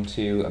 Volume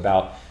 2,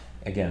 about,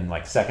 again,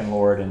 like second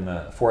lord in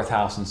the 4th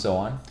house and so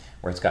on,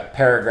 where it's got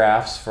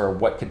paragraphs for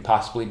what could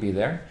possibly be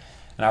there.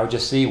 And I would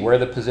just see where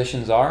the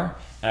positions are,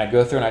 and I'd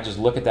go through and I'd just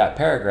look at that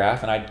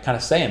paragraph and I'd kind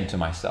of say them to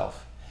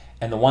myself.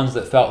 And the ones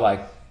that felt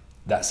like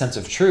that sense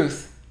of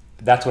truth,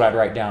 that's what I'd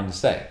write down to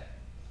say.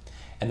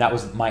 And that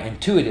was my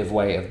intuitive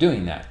way of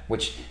doing that,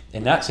 which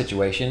in that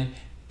situation,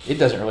 it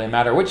doesn't really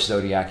matter which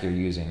zodiac you're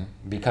using,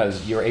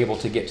 because you're able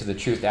to get to the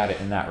truth at it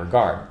in that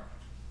regard.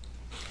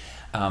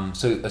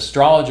 So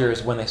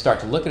astrologers, when they start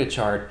to look at a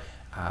chart,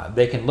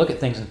 they can look at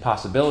things in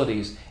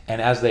possibilities,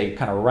 and as they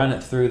kind of run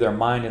it through their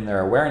mind and their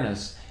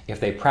awareness,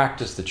 if they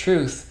practice the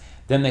truth,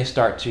 then they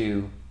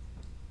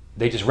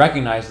just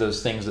recognize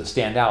those things that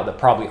stand out that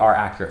probably are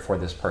accurate for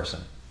this person.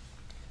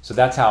 So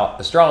that's how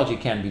astrology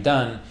can be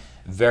done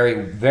very,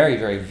 very,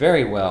 very,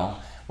 very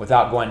well,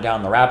 without going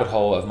down the rabbit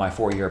hole of my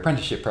 4-year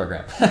apprenticeship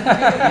program.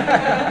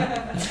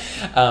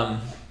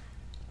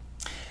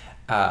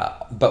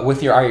 But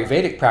with your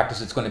Ayurvedic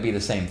practice, it's going to be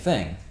the same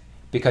thing,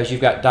 because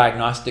you've got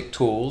diagnostic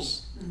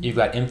tools, you've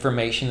got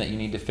information that you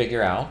need to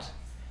figure out,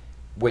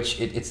 which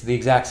it's the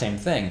exact same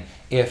thing.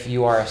 If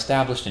you are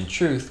established in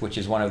truth, which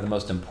is one of the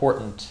most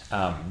important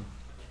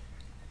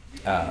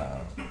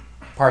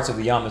parts of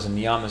the yamas and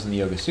niyamas and the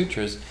Yoga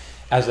Sutras,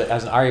 as an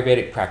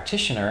Ayurvedic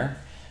practitioner,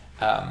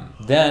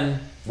 then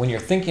when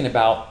you're thinking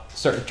about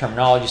certain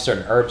terminology,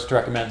 certain herbs to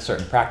recommend,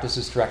 certain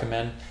practices to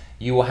recommend,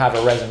 you will have a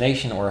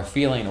resonation or a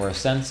feeling or a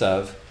sense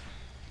of,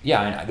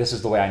 yeah, this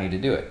is the way I need to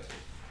do it.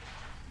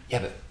 Yeah,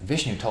 but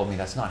Vishnu told me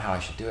that's not how I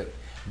should do it.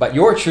 But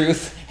your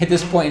truth at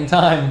this point in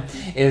time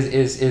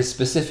is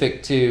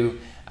specific to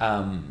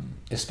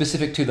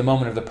the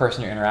moment of the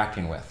person you're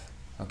interacting with.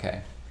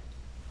 Okay,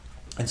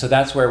 and so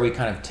that's where we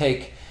kind of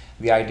take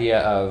the idea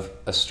of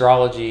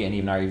astrology and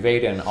even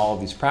Ayurveda and all of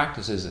these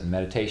practices and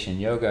meditation,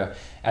 yoga,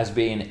 as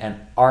being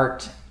an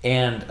art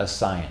and a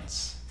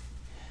science.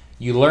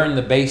 You learn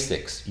the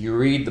basics, you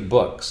read the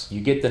books,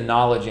 you get the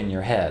knowledge in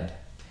your head,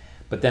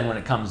 but then when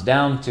it comes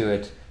down to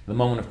it, the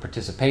moment of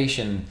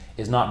participation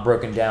is not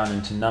broken down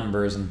into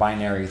numbers and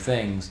binary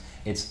things.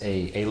 It's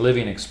a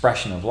living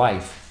expression of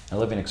life, a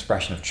living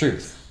expression of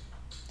truth.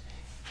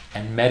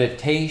 And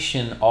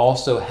meditation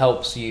also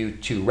helps you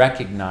to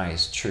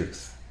recognize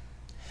truth.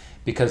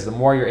 Because the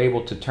more you're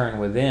able to turn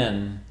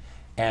within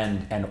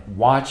and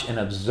watch and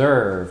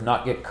observe,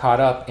 not get caught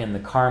up in the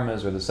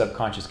karmas or the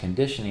subconscious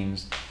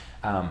conditionings,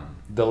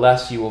 the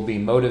less you will be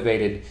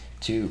motivated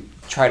to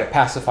try to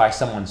pacify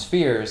someone's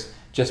fears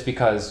just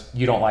because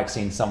you don't like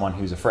seeing someone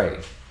who's afraid.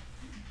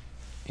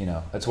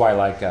 That's why,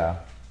 I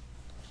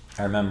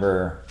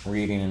remember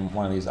reading in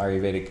one of these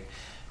Ayurvedic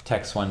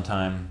texts one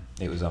time,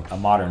 it was a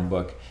modern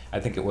book, I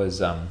think it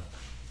was when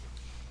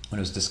it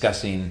was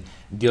discussing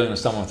dealing with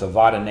someone with a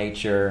Vata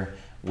nature,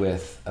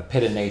 with a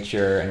Pitta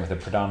nature, and with a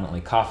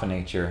predominantly Kapha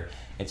nature.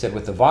 It said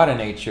with the Vata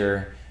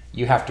nature,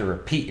 you have to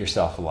repeat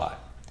yourself a lot.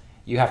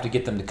 you have to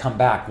get them to come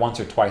back once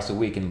or twice a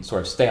week and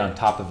sort of stay on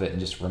top of it and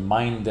just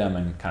remind them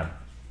and kind of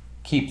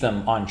keep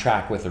them on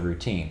track with a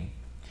routine.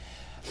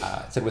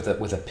 So with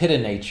a Pitta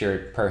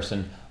nature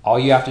person, all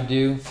you have to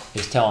do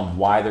is tell them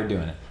why they're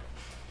doing it.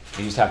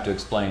 You just have to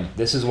explain,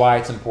 this is why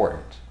it's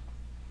important.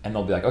 And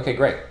they'll be like, okay,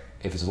 great.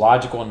 If it's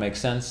logical and makes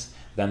sense,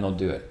 then they'll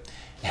do it.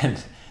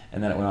 And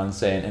then it went on to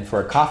say, and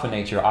for a Kapha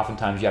nature,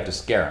 oftentimes you have to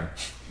scare them.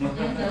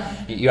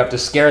 You have to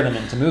scare them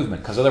into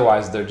movement, because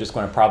otherwise they're just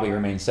going to probably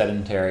remain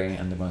sedentary,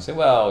 and they're going to say,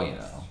 well,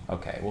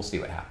 okay, we'll see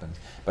what happens.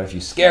 But if you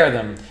scare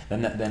them,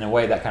 then in a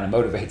way that kind of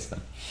motivates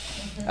them.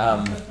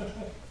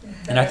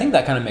 And I think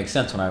that kind of makes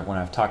sense when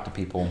I've talked to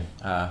people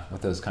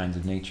with those kinds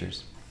of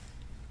natures.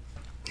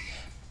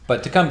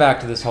 But to come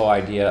back to this whole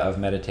idea of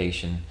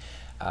meditation,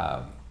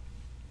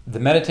 the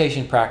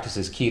meditation practice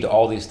is key to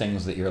all these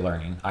things that you're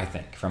learning, I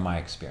think, from my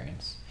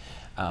experience.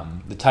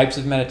 The types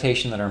of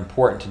meditation that are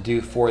important to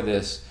do for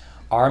this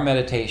are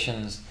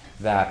meditations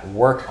that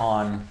work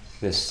on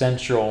this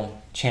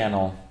central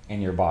channel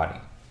in your body.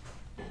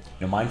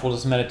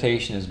 Mindfulness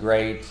meditation is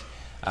great,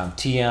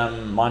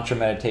 TM, mantra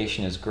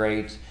meditation is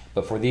great,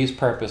 but for these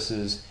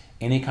purposes,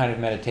 any kind of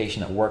meditation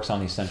that works on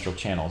these central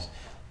channels.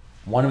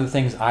 One of the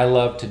things I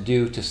love to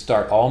do to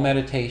start all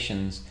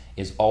meditations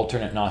is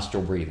alternate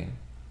nostril breathing.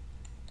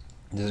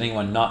 Does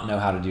anyone not know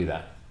how to do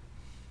that?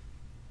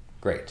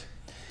 Great.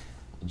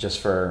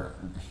 Just for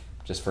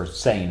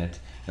saying it.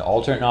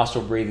 Alternate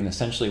nostril breathing,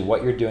 essentially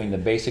what you're doing, the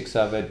basics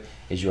of it,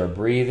 is you are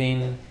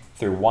breathing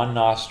through one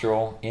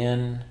nostril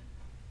in,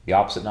 the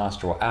opposite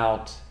nostril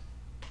out,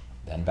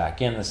 then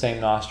back in the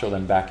same nostril,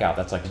 then back out.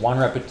 That's like one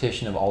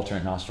repetition of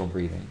alternate nostril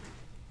breathing.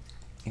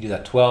 You do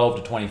that 12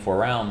 to 24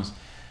 rounds.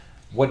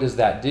 What does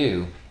that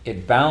do?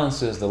 It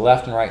balances the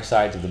left and right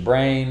sides of the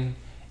brain.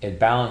 It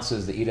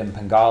balances the Ida and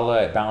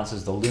Pingala. It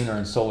balances the lunar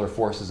and solar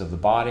forces of the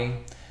body.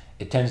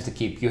 It tends to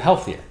keep you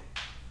healthier.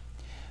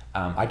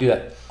 I do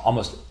that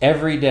almost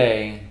every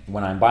day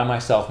when I'm by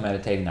myself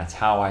meditating. That's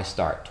how I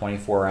start.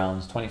 24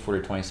 rounds, 24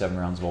 to 27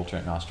 rounds of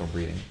alternate nostril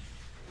breathing.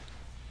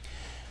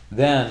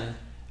 Then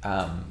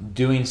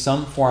doing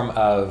some form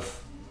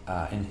of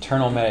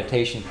internal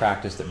meditation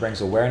practice that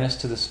brings awareness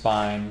to the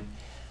spine,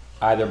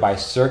 either by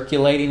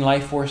circulating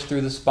life force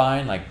through the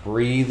spine, like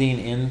breathing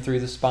in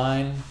through the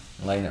spine,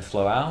 letting it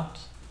flow out,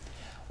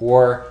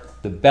 or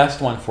the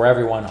best one for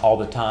everyone all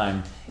the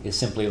time is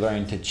simply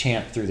learning to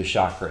chant through the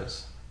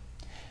chakras.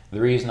 The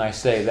reason I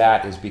say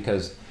that is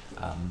because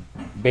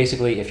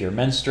basically if you're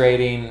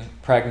menstruating,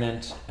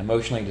 pregnant,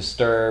 emotionally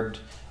disturbed,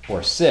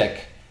 or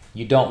sick,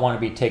 you don't want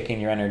to be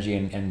taking your energy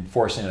and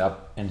forcing it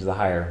up into the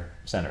higher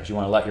centers. You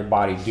want to let your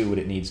body do what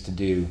it needs to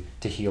do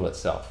to heal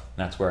itself.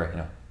 And that's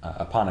where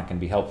apana can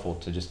be helpful,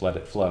 to just let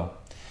it flow.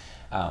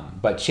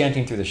 But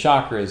chanting through the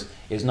chakras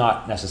is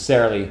not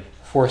necessarily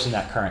forcing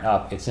that current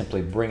up. It's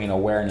simply bringing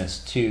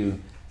awareness to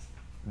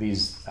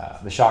these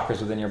the chakras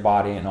within your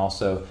body and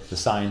also the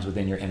signs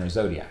within your inner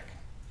zodiac.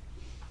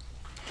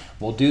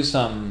 We'll do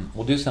some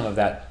of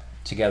that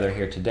together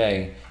here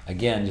today,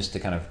 again, just to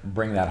kind of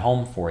bring that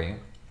home for you.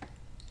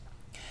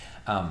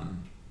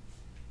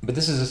 But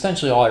this is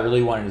essentially all I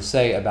really wanted to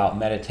say about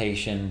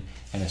meditation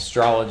and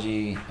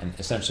astrology and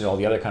essentially all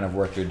the other kind of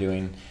work you're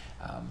doing,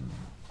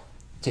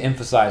 to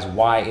emphasize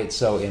why it's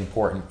so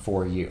important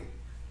for you.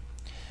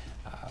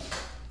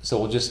 So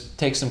we'll just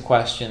take some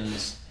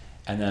questions,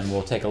 and then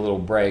we'll take a little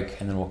break,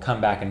 and then we'll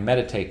come back and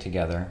meditate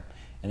together,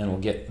 and then we'll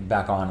get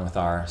back on with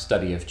our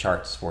study of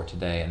charts for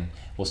today, and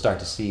we'll start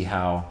to see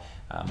how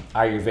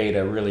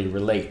Ayurveda really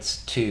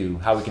relates to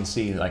how we can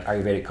see like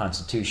Ayurvedic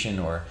constitution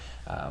or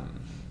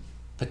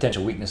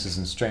potential weaknesses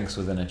and strengths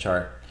within a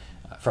chart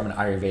from an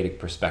Ayurvedic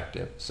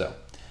perspective. So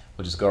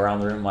we'll just go around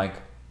the room like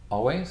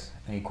always.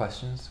 Any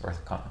questions or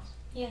comments?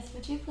 Yes,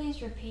 would you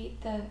please repeat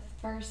the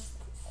first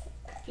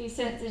few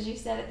sentences you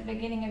said at the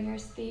beginning of your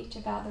speech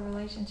about the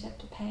relationship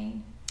to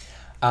pain?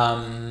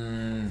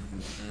 That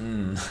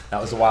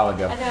was a while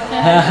ago.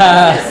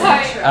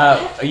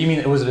 I know. You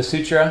mean, was it a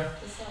sutra?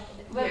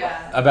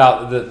 Yeah.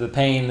 About the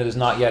pain that is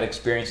not yet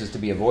experienced is to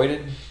be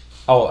avoided?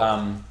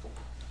 The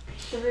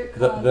root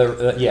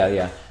cause.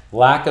 Yeah.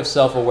 Lack of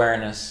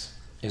self-awareness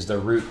is the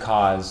root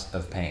cause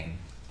of pain.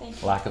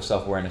 Thank you. Lack of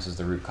self-awareness is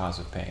the root cause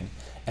of pain.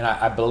 And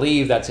I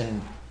believe that's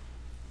in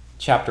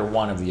chapter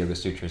 1 of the Yoga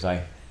Sutras.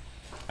 I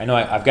know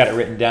I've got it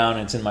written down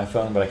and it's in my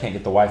phone, but I can't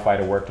get the Wi-Fi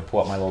to work to pull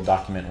up my little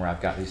document where I've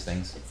got these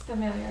things It's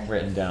familiar.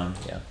 written down.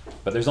 Yeah,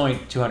 but there's only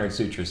 200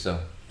 sutras, so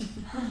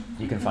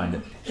you can find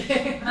it.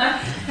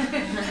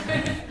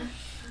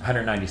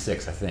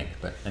 196, I think,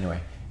 but anyway.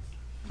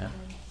 Yeah.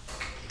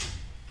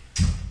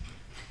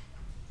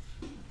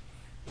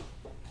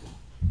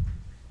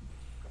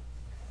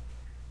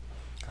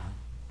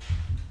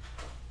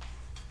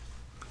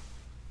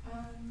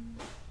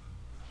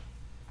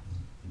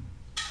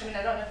 I mean,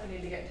 I don't know if we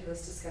need to get into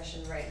this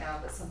discussion right now,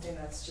 but something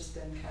that's just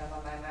been kind of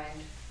on my mind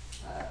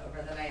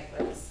over the night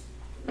was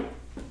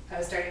I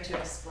was starting to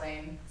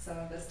explain some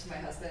of this to my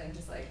husband, and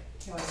he's like,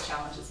 he always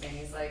challenges me.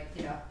 He's like,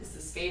 is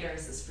this fate or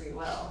is this free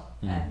will?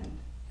 Mm. And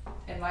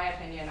in my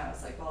opinion, I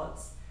was like, well,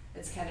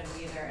 it's kind of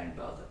neither and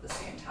both at the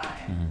same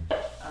time.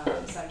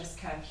 So I'm just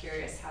kind of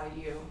curious how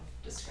you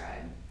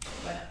describe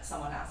when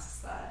someone asks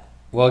that.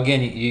 Well,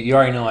 again, you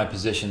already know my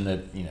position that,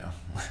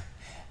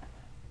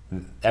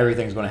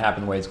 everything's going to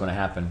happen the way it's going to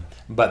happen.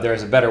 But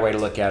there's a better way to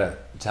look at it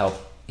to help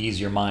ease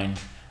your mind.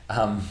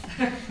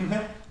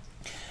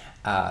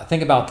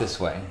 Think about this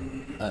way.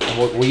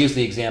 We'll use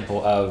the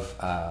example of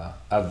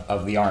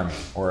the army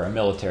or a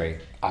military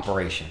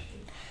operation.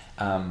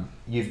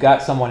 You've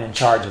got someone in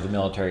charge of the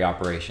military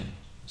operation.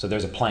 So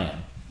there's a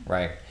plan,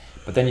 right?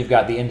 But then you've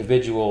got the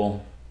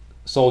individual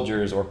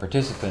soldiers or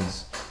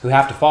participants who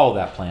have to follow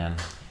that plan,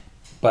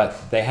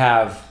 but they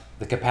have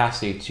the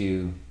capacity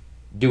to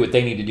do what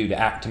they need to do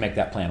to make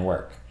that plan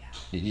work.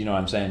 You know what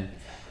I'm saying?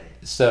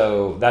 Exactly.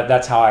 So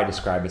that's how I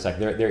describe it. It's like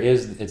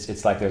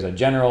it's like there's a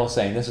general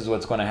saying this is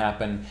what's going to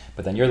happen,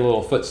 but then you're the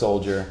little foot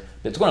soldier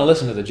that's going to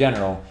listen to the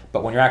general,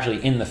 but when you're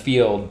actually in the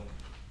field,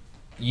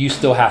 you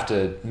still have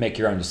to make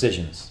your own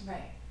decisions.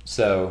 Right.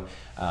 So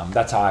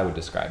that's how I would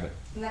describe it.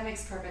 And that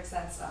makes perfect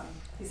sense.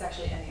 He's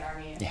actually in the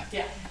Army.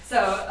 Yeah. So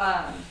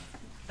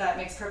that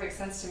makes perfect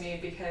sense to me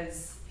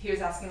because he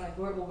was asking like,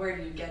 where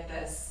do you get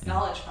this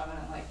knowledge from? And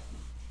I'm like,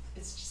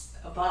 it's just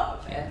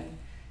above. Yeah. And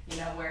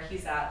where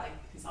he's at, like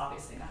he's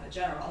obviously not a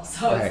general,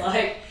 so Right. it's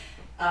like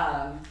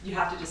you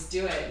have to just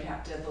do it. You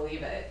have to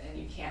believe it, and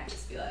you can't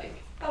just be like,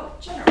 oh,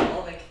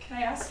 general, like can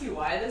I ask you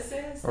why this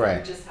is? Right.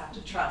 You just have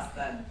to trust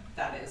that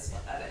that is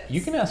what that is.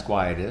 You can ask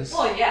why it is.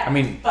 Well, yeah.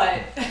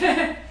 But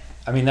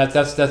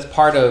that's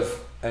part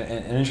of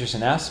an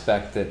interesting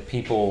aspect that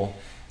people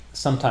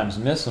sometimes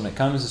miss when it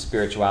comes to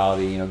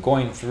spirituality.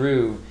 Going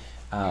through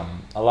a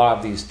lot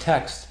of these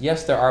texts,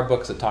 yes, there are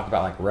books that talk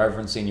about like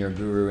reverencing your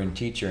guru and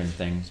teacher and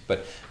things,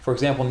 but for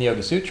example in the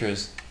Yoga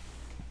Sutras,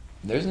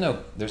 there's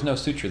no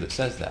sutra that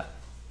says that.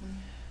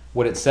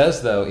 What it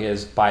says though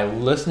is by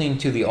listening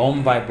to the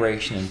Om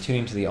vibration and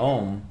tuning to the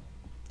Om,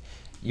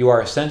 you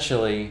are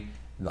essentially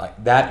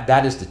like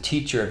that is the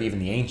teacher of even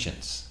the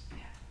ancients.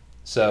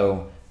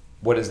 So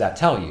what does that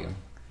tell you?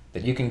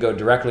 That you can go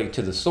directly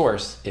to the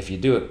source if you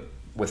do it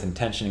with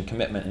intention and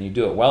commitment and you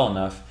do it well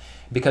enough,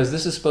 because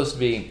this is supposed to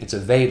be, it's a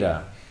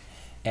Veda,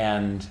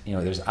 and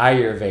there's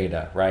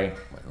Ayurveda, right?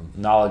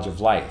 Knowledge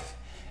of life.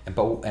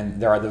 And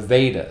there are the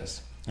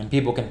Vedas. And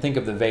people can think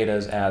of the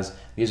Vedas as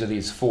these are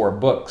these 4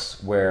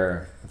 books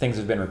where things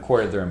have been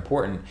recorded, they're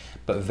important.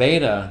 But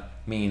Veda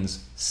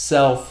means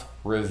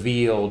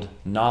self-revealed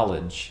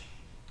knowledge.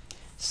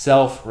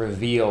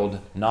 Self-revealed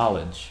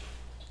knowledge.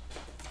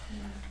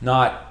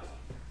 Not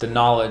the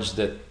knowledge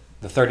that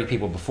the 30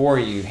 people before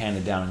you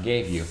handed down and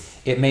gave you.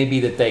 It may be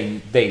that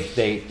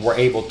they were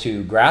able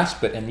to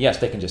grasp it, and yes,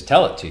 they can just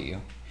tell it to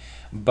you.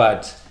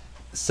 But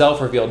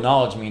self-revealed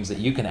knowledge means that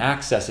you can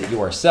access it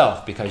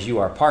yourself because you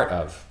are part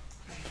of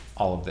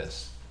all of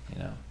this.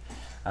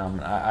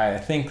 I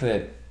think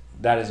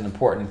that is an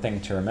important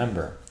thing to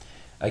remember.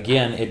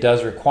 Again, it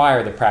does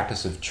require the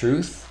practice of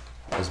truth,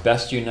 as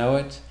best you know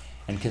it,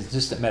 and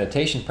consistent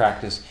meditation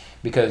practice,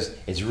 because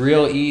it's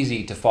real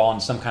easy to fall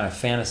into some kind of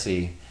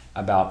fantasy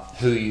about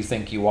who you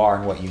think you are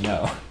and what you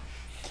know.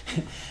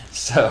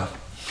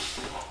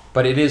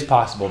 But it is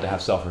possible to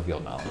have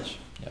self-revealed knowledge.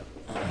 Yep.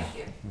 thank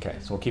you. Okay,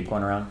 so we'll keep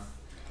going around.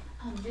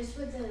 Just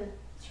with the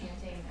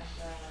chanting of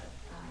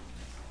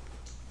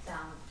the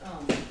sound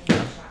in the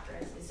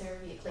chakras, is there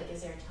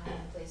a time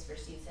and place for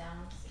seed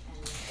sounds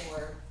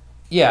or?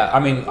 Yeah,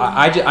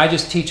 I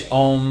just teach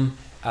Om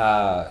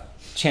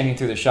chanting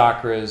through the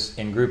chakras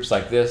in groups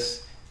like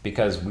this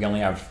because we only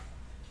have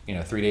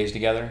 3 days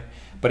together.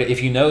 But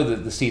if you know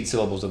the seed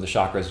syllables of the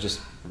chakras,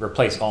 just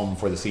replace Om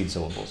for the seed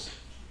syllables.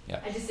 Yeah.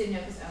 I just didn't know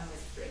because Om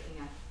was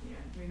breaking up,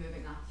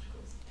 removing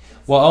obstacles.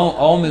 Well,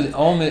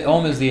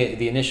 Om is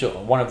the initial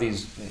one of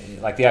these,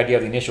 like the idea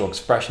of the initial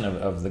expression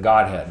of the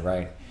Godhead,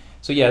 right?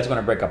 So yeah, it's going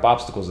to break up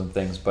obstacles and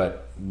things,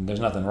 but there's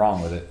nothing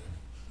wrong with it.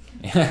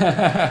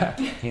 A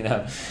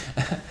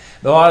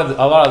lot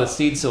of the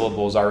seed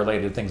syllables are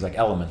related to things like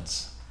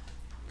elements,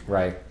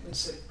 right?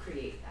 Which would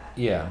create that.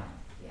 Yeah.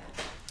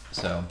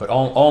 So, but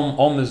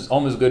Om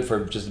is good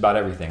for just about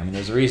everything.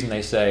 There's a reason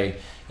they say,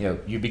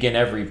 you begin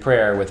every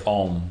prayer with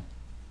Om.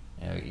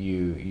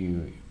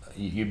 You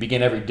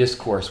begin every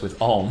discourse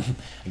with Om.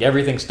 Like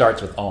everything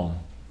starts with Om.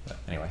 But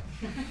anyway.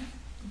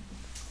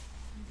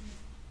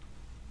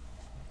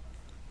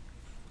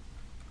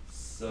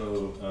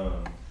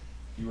 So,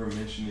 you were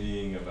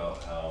mentioning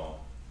about how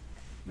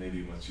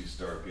maybe once you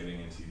start getting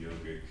into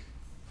yogic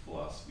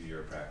philosophy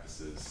or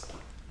practices,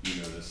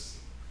 you notice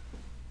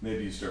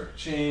maybe you start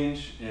to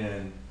change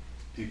and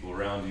people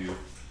around you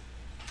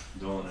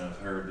don't have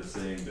heard the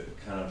saying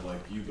that kind of like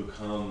you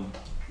become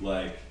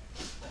like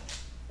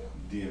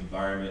the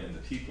environment and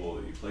the people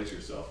that you place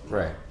yourself in.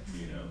 Right.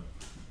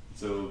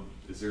 So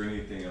is there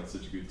anything else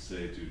that you could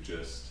say to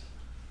just,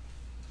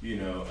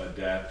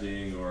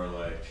 adapting or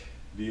like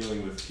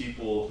dealing with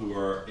people who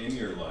are in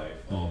your life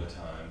all the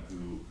time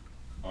who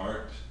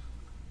aren't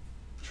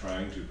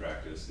trying to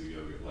practice the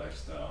yogic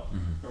lifestyle,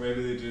 or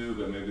maybe they do,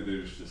 but maybe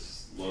they're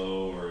just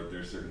slow, or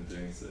there's certain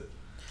things that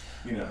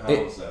You know, how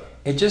is that?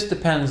 It just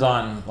depends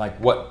on like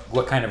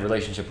what kind of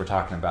relationship we're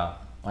talking about.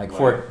 Like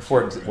Wife,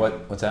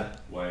 what's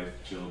that? Wife,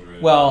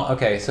 children. Well,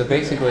 okay, so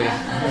basically,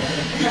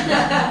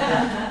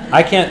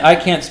 I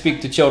can't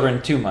speak to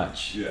children too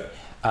much. Yeah.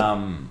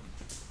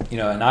 You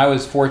know, and I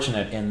was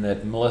fortunate in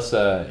that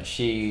Melissa,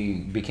 she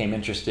became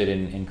interested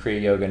in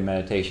Kriya Yoga and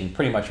meditation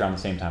pretty much around the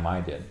same time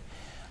I did.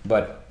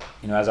 But,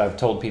 you know, as I've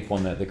told people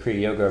in the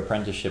Kriya Yoga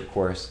apprenticeship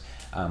course,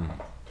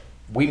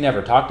 we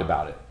never talked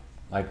about it.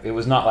 Like, it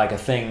was not like a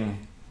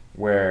thing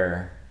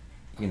where,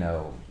 you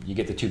know, you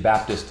get the two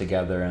Baptists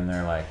together and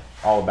they're like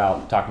all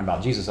about talking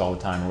about Jesus all the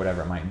time or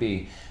whatever it might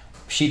be.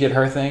 She did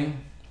her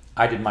thing,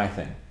 I did my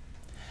thing.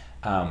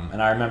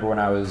 And I remember when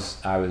I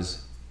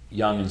was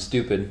young and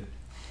stupid,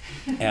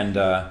 and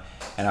I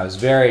was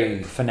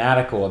very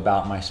fanatical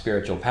about my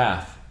spiritual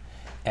path.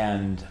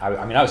 And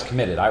I mean, I was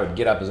committed. I would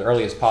get up as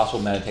early as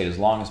possible, meditate as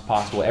long as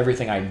possible.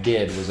 Everything I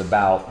did was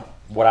about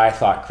what I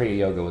thought Kriya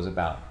Yoga was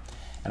about.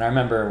 And I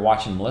remember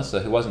watching Melissa,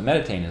 who wasn't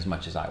meditating as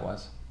much as I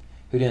was,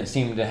 who didn't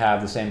seem to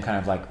have the same kind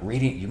of like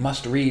reading, you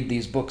must read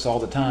these books all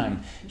the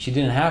time. She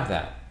didn't have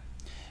that.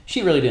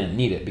 She really didn't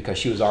need it because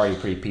she was already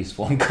pretty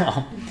peaceful and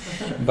calm.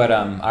 But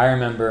I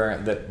remember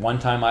that one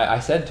time I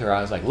said to her, I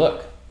was like,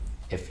 look,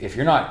 if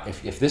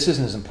this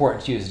isn't as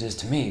important to you as it is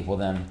to me, well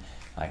then,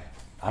 like,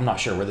 I'm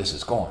not sure where this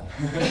is going.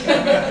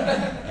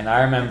 And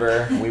I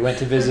remember we went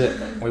to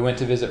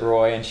visit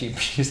Roy, and she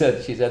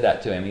said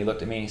that to him. He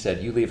looked at me and he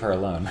said, "You leave her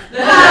alone."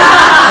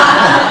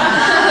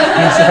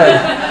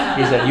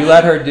 he said, "You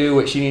let her do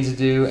what she needs to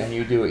do, and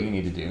you do what you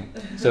need to do."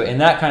 So in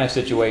that kind of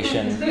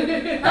situation,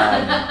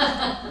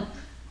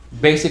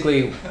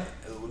 basically,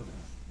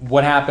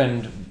 what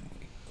happened?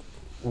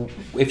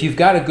 If you've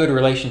got a good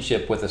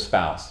relationship with a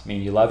spouse, I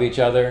mean, you love each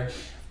other,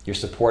 you're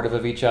supportive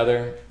of each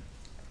other,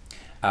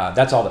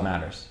 that's all that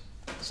matters.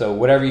 So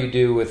whatever you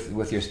do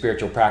with your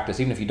spiritual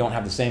practice, even if you don't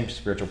have the same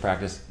spiritual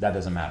practice, that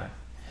doesn't matter.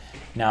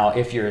 Now,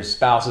 if your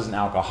spouse is an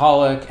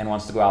alcoholic and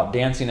wants to go out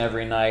dancing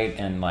every night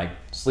and like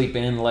sleep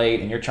in late,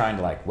 and you're trying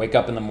to like wake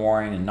up in the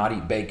morning and not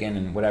eat bacon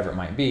and whatever it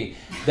might be,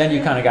 then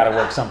you kind of got to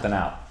work something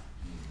out.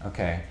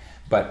 Okay,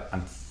 but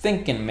I'm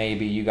thinking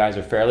maybe you guys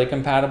are fairly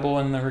compatible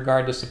in the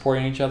regard to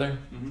supporting each other.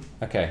 Mm-hmm.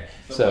 Okay,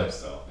 so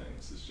lifestyle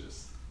things is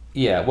just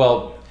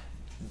well,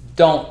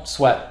 don't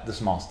sweat the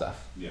small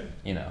stuff. Yeah,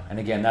 you know, and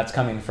again, that's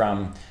coming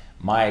from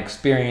my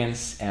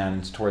experience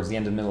and towards the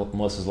end of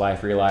Melissa's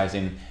life,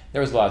 realizing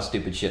there was a lot of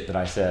stupid shit that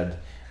I said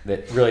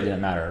that really didn't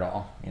matter at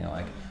all. You know,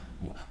 like,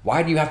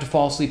 why do you have to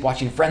fall asleep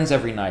watching Friends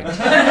every night? Who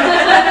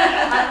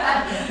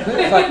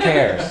the fuck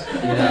cares?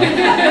 You know,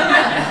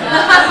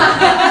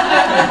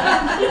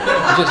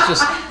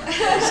 just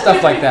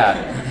stuff like that.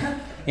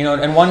 You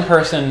know, and one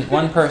person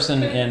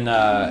in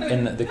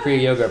the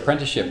Kriya Yoga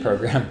apprenticeship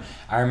program,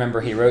 I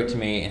remember he wrote to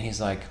me and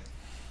he's like,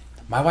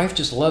 my wife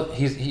just loves,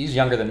 he's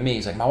younger than me,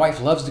 he's like, my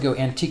wife loves to go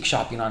antique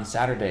shopping on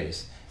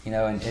Saturdays, you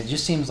know, and it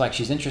just seems like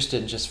she's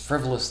interested in just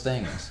frivolous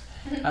things.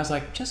 I was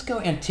like, just go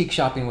antique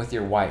shopping with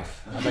your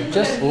wife. I was like,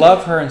 just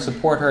love her and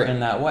support her in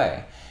that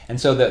way. And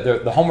so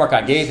the homework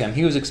I gave him,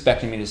 he was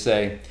expecting me to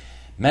say,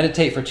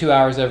 meditate for 2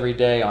 hours every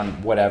day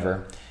on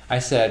whatever. I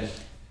said,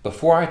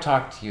 before I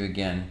talk to you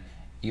again,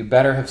 you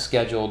better have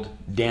scheduled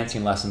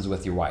dancing lessons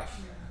with your wife.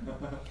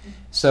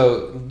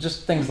 So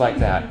just things like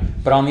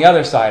that. But on the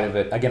other side of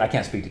it, again, I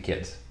can't speak to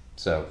kids,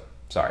 so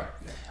sorry.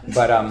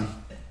 But on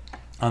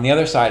the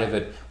other side of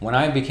it, when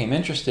I became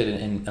interested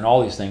in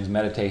all these things,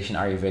 meditation,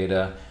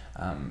 Ayurveda,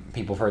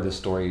 people have heard this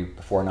story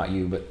before, not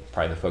you, but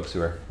probably the folks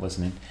who are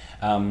listening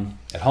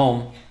at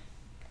home.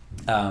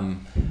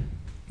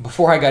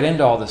 Before I got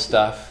into all this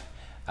stuff,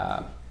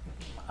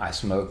 I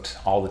smoked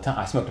all the time.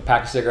 I smoked a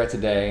pack of cigarettes a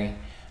day.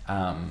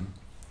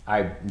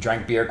 I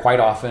drank beer quite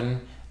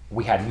often.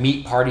 We had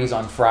meat parties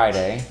on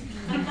Friday.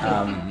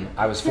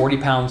 I was 40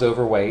 pounds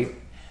overweight.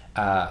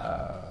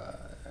 I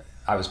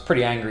was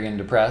pretty angry and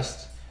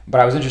depressed, but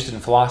I was interested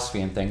in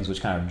philosophy and things, which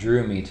kind of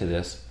drew me to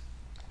this.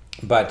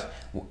 But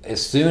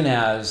as soon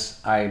as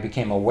I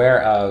became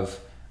aware of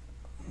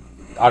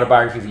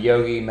autobiography of a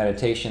yogi,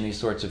 meditation, these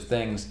sorts of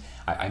things,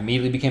 I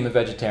immediately became a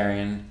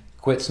vegetarian,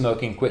 quit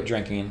smoking, quit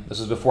drinking. This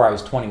was before I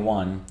was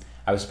 21.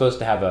 I was supposed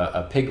to have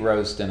a pig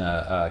roast and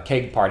a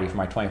cake party for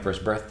my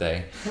 21st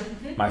birthday.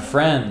 My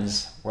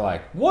friends were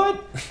like,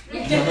 what?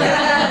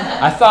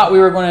 I thought we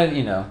were going to,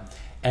 you know.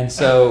 And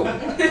so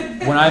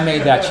when I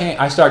made that change,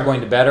 I started going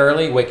to bed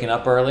early, going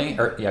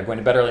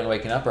to bed early and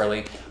waking up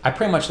early. I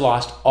pretty much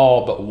lost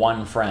all but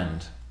one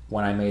friend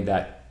when I made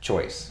that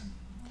choice.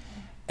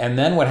 And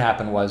then what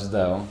happened was,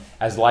 though,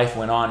 as life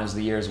went on, as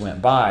the years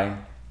went by,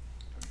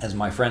 as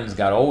my friends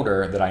got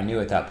older that I knew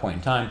at that point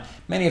in time,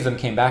 many of them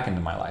came back into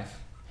my life.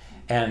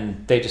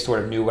 And they just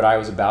sort of knew what I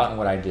was about and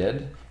what I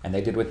did, and they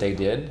did what they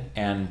did.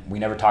 And we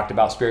never talked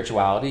about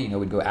spirituality. You know,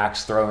 we'd go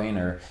axe throwing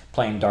or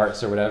playing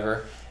darts or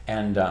whatever,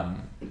 and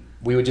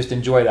we would just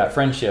enjoy that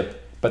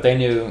friendship. But they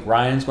knew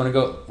Ryan's going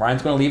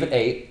to leave at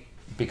 8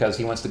 because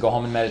he wants to go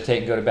home and meditate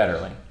and go to bed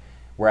early.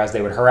 Whereas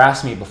they would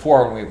harass me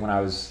before when I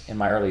was in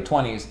my early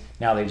 20s.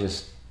 Now they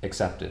just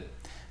accept it.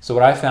 So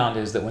what I found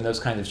is that when those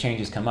kinds of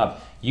changes come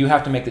up, you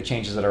have to make the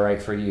changes that are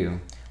right for you.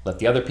 Let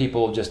the other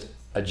people just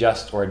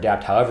adjust or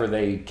adapt however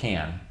they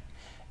can.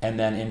 And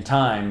then in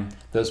time,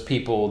 those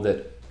people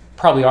that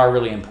probably are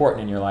really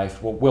important in your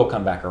life will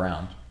come back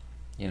around.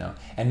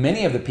 And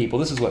many of the people,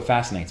 this is what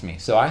fascinates me.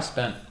 So I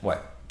spent,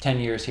 10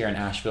 years here in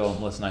Asheville.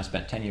 Melissa and I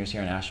spent 10 years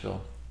here in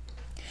Asheville.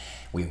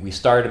 We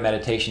started a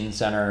meditation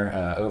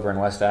center over in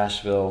West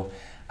Asheville,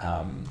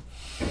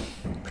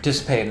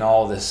 participated in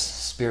all this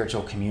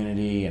spiritual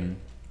community, and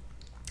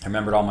I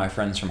remembered all my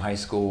friends from high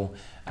school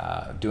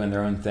doing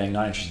their own thing,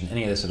 not interested in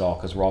any of this at all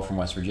because we're all from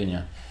West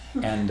Virginia.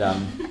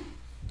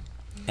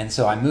 And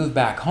so I moved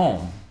back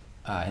home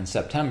in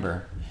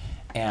September,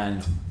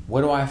 and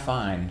what do I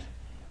find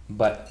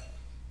but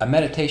a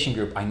meditation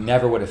group I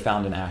never would have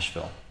found in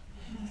Asheville.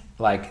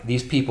 Like,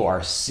 these people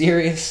are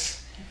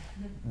serious,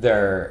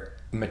 they're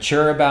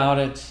mature about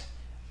it,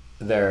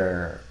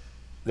 there's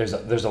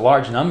a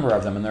large number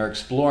of them, and they're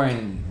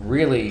exploring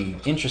really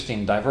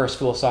interesting, diverse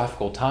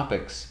philosophical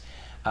topics.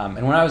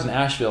 And when I was in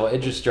Asheville, it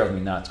just drove me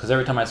nuts, because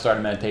every time I start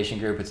a meditation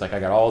group, it's like I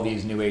got all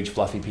these new age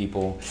fluffy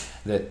people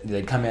that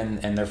they'd come in,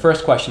 and their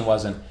first question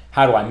wasn't,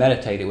 how do I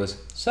meditate? It was,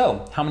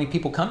 so, how many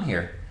people come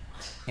here?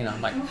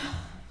 I'm like,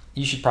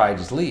 you should probably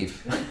just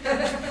leave,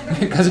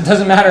 because it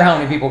doesn't matter how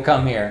many people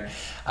come here.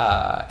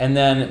 And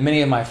then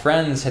many of my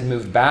friends had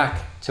moved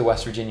back to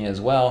West Virginia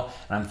as well,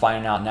 and I'm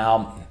finding out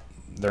now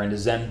they're into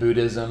Zen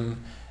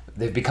Buddhism,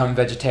 they've become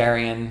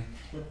vegetarian,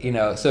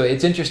 so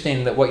it's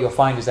interesting that what you'll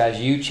find is as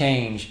you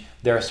change,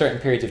 there are certain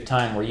periods of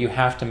time where you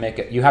have to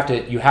you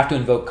have to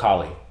invoke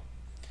Kali.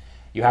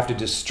 You have to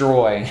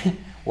destroy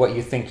what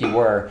you think you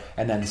were,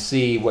 and then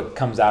see what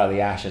comes out of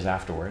the ashes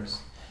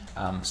afterwards.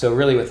 So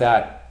really with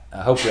that,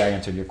 hopefully I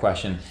answered your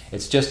question.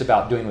 It's just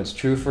about doing what's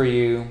true for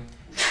you,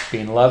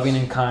 being loving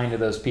and kind to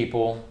those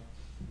people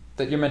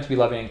that you're meant to be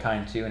loving and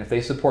kind to, and if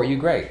they support you,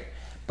 great.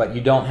 But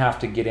you don't have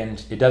to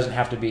it doesn't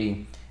have to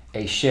be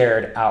a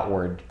shared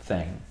outward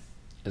thing,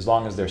 as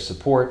long as there's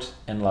support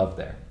and love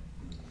there.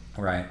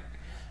 Right?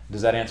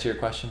 Does that answer your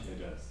question? It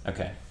does.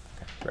 Okay,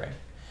 great.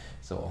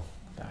 So we'll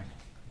back.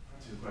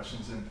 2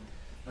 questions, and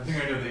I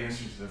think I know the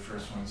answer to the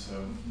first one, so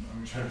I'm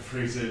going to try to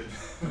phrase it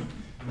in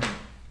a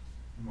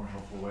more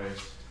helpful way.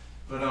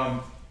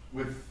 But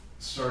with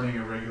starting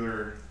a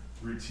regular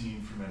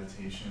routine for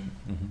meditation,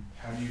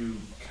 how do you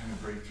kind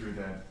of break through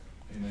that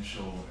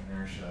initial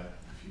inertia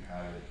if you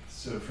have it?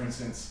 So for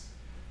instance,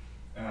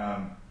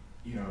 I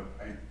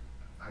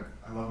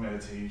love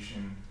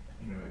meditation.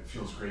 It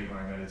feels great when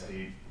I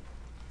meditate.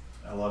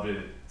 I love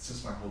it. It's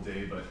just my whole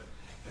day, but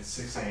at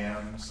 6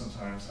 a.m.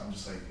 sometimes I'm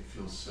just like, it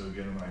feels so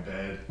good in my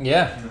bed.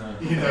 Yeah.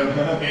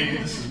 Maybe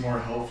this is more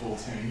helpful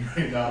to me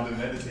right now than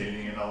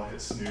meditating, and I'll hit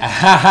snooze.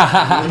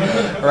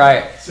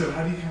 Right. So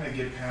how do you kind of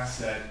get past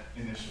that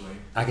initially?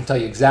 I can tell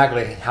you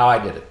exactly how I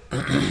did it.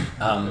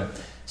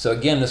 So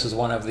again, this was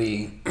one of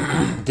the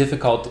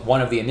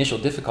initial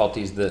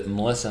difficulties that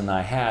Melissa and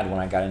I had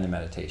when I got into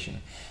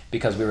meditation,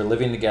 because we were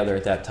living together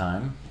at that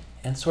time,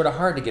 and it's sort of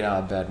hard to get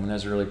out of bed when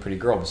there's a really pretty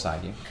girl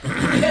beside you.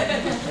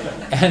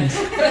 and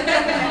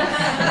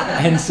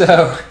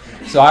so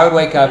I would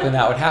wake up and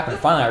that would happen.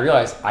 Finally, I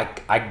realized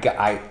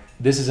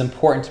this is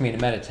important to me to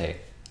meditate.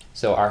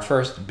 So our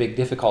first big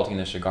difficulty in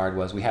this regard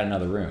was we had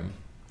another room.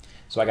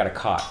 So I got a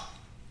cot.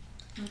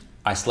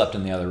 I slept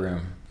in the other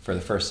room for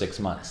the first 6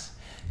 months.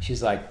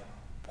 She's like,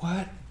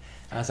 what?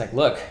 And I was like,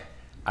 look,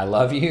 I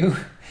love you.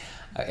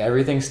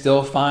 Everything's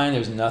still fine.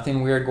 There's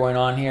nothing weird going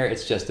on here.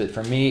 It's just that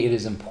for me, it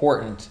is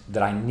important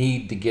that I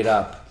need to get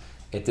up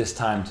at this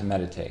time to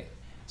meditate.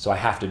 So I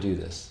have to do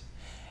this.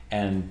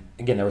 And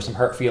again, there were some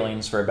hurt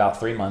feelings for about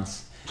 3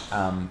 months,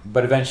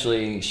 but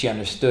eventually she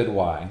understood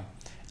why.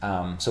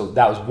 So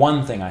that was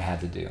one thing I had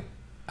to do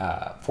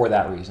for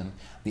that reason.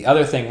 The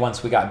other thing,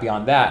 once we got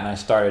beyond that, and I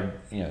started,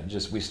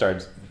 we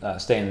started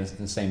staying in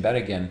the same bed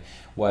again,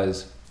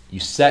 was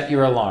you set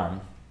your alarm.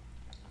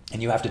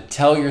 And you have to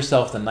tell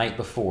yourself the night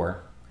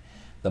before,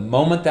 the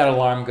moment that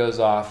alarm goes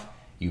off,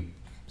 you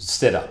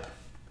sit up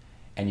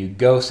and you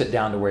go sit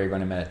down to where you're going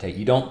to meditate.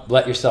 You don't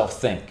let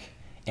yourself think.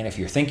 And if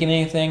you're thinking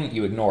anything,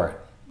 you ignore it.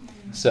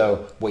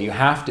 So what you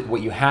have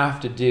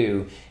to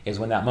do is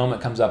when that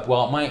moment comes up,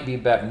 well, it might be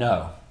better.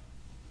 No.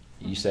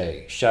 You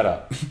say, shut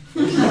up.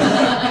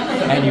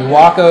 And you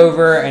walk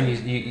over and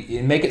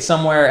you make it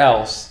somewhere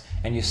else.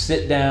 And you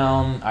sit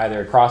down,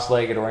 either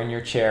cross-legged or in your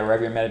chair,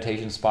 wherever your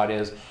meditation spot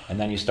is, and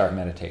then you start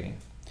meditating.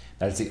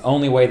 That's the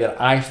only way that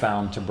I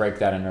found to break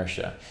that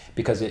inertia.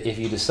 Because if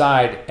you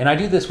decide, and I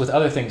do this with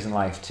other things in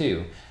life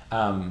too,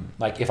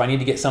 like if I need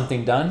to get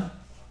something done,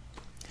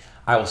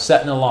 I will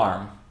set an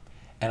alarm,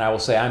 and I will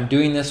say, I'm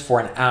doing this for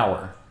an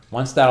hour.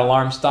 Once that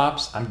alarm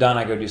stops, I'm done,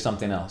 I go do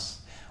something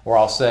else. Or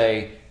I'll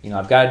say,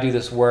 I've got to do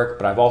this work,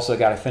 but I've also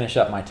got to finish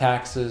up my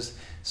taxes,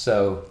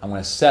 so I'm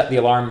going to set the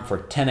alarm for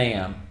 10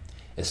 a.m.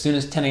 As soon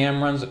as 10 a.m.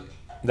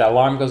 that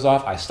alarm goes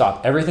off, I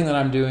stop everything that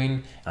I'm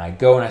doing, and I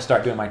go and I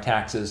start doing my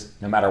taxes.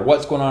 No matter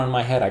what's going on in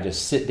my head, I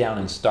just sit down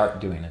and start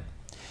doing it.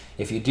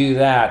 If you do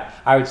that,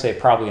 I would say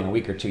probably in a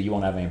week or two, you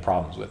won't have any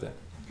problems with it.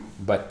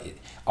 But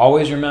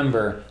always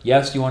remember,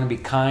 yes, you want to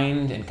be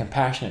kind and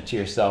compassionate to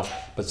yourself,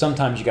 but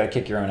sometimes you got to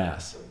kick your own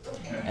ass.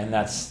 Okay. And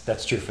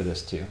that's true for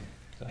this too.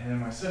 So. And then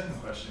my second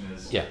question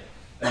is, Yeah.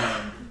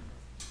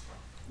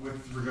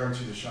 With regard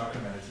to the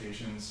chakra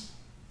meditations,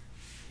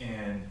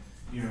 and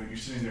you're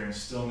sitting there in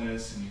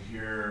stillness and you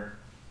hear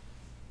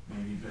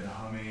maybe a bit of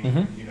humming.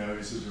 Mm-hmm.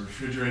 Is it the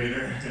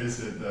refrigerator? Is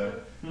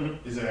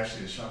it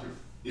actually a chakra?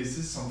 Is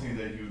this something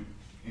that you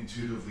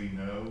intuitively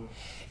know?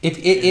 It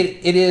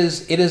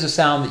is a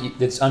sound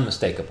that's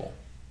unmistakable.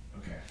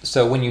 Okay.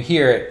 So when you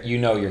hear it, you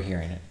know you're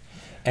hearing it.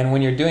 And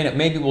when you're doing it,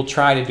 maybe we'll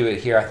try to do it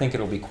here. I think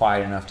it'll be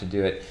quiet enough to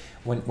do it.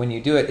 When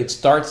you do it, it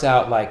starts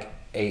out like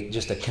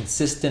just a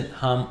consistent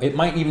hum. It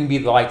might even be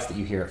the lights that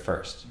you hear at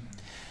first.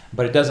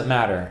 But it doesn't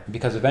matter,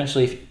 because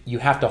eventually you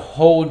have to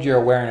hold your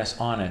awareness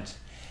on it.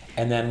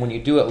 And then when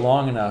you do it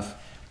long enough,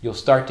 you'll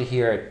start to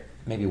hear it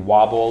maybe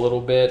wobble a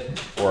little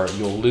bit, or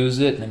you'll lose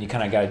it, and then you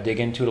kind of got to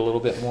dig into it a little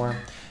bit more.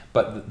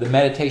 But the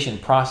meditation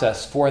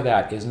process for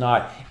that is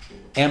not,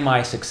 am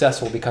I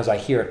successful because I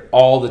hear it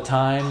all the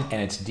time and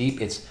it's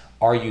deep? It's,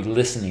 are you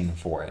listening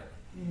for it?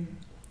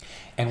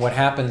 And what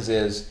happens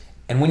is,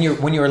 and when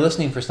you're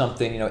listening for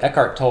something,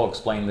 Eckhart Tolle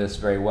explained this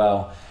very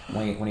well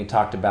when he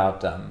talked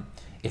about,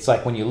 it's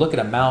like when you look at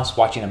a mouse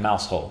watching a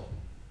mouse hole.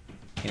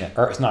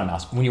 Or it's not a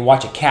mouse. When you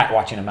watch a cat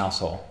watching a mouse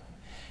hole.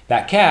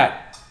 That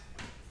cat,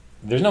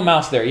 there's no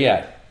mouse there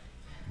yet,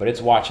 but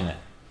it's watching it.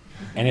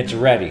 And it's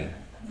ready.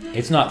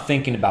 It's not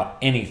thinking about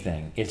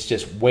anything. It's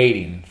just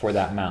waiting for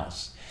that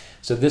mouse.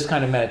 So this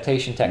kind of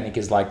meditation technique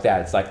is like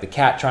that. It's like the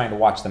cat trying to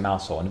watch the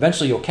mouse hole. And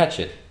eventually you'll catch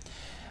it.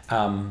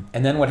 And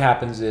then what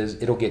happens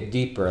is it'll get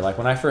deeper. Like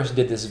when I first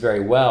did this very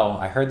well,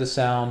 I heard the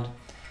sound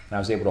and I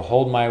was able to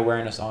hold my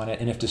awareness on it.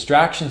 And if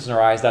distractions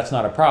arise, that's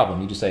not a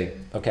problem. You just say,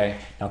 okay,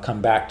 now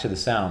come back to the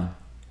sound.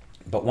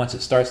 But once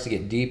it starts to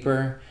get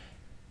deeper,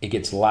 it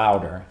gets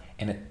louder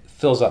and it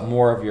fills up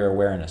more of your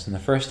awareness. And the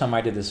first time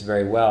I did this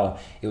very well,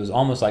 it was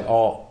almost like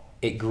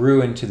it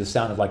grew into the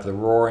sound of like the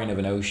roaring of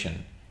an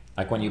ocean.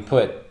 Like when you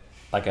put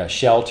like a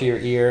shell to your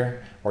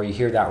ear, or you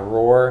hear that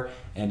roar,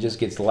 and it just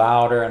gets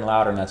louder and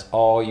louder, and that's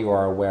all you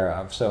are aware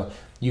of. So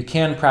you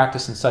can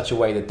practice in such a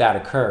way that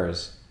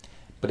occurs.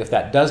 But if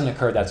that doesn't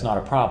occur, that's not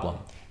a problem.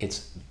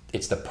 It's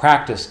the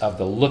practice of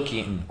the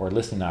looking, or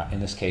listening in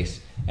this case,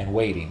 and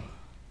waiting,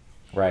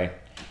 right?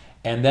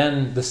 And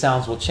then the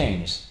sounds will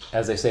change.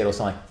 As they say, it'll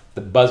sound like the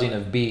buzzing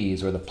of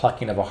bees, or the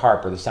plucking of a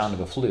harp, or the sound of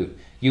a flute.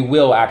 You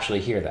will actually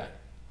hear that.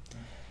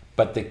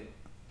 But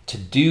to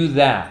do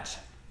that,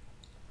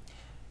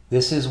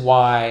 this is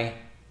why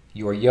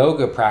your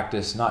yoga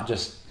practice, not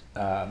just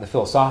the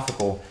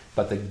philosophical,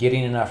 but the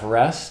getting enough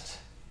rest,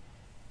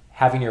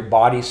 having your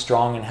body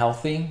strong and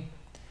healthy,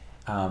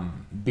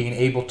 being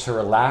able to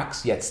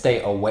relax yet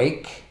stay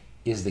awake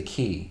is the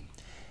key.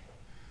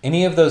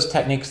 Any of those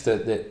techniques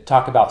that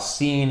talk about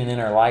seeing an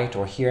inner light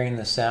or hearing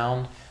the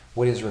sound,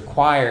 what is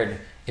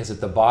required is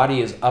that the body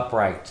is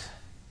upright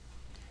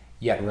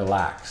yet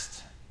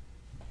relaxed.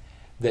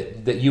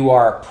 That you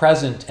are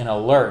present and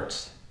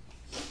alert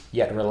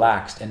yet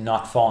relaxed and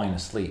not falling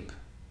asleep.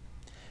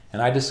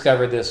 And I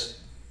discovered this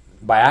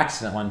by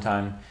accident one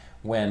time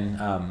when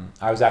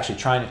I was actually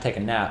trying to take a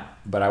nap,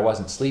 but I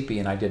wasn't sleepy,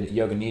 and I did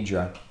yoga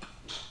nidra,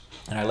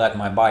 and I let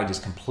my body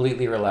just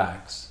completely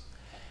relax.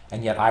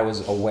 And yet I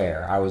was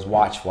aware, I was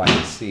watchful, I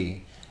could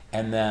see.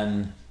 And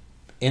then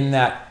in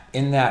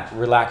that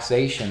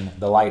relaxation,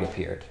 the light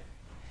appeared.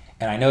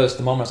 And I noticed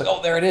the moment I was like,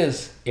 oh, there it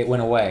is. It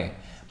went away.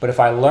 But if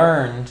I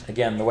learned,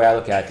 again, the way I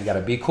look at it, you got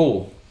to be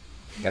cool.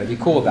 You got to be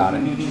cool about it.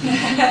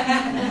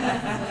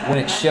 When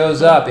it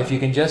shows up, if you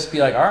can just be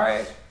like, all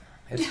right,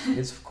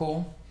 it's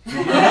cool. and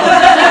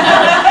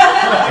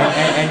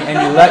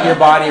you let your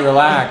body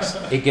relax,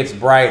 it gets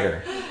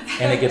brighter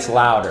and it gets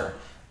louder.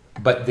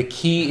 But the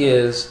key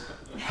is,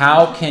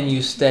 how can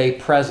you stay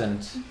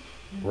present,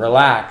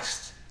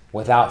 relaxed,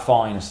 without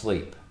falling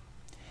asleep?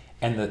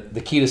 And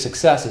the key to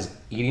success is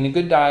eating a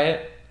good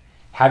diet,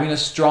 having a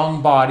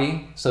strong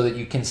body so that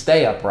you can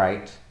stay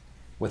upright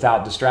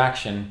without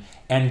distraction,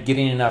 and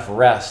getting enough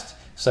rest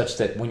such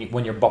that when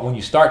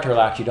you start to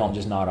relax, you don't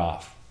just nod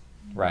off,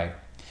 right?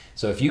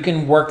 So if you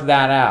can work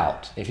that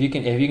out, if you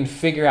can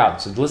figure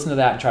out, so listen to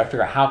that and try to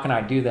figure out how can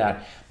I do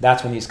that,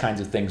 that's when these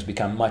kinds of things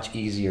become much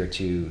easier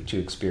to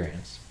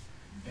experience.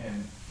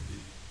 And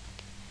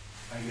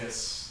I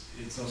guess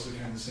it's also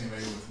kind of the same way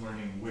with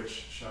learning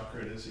which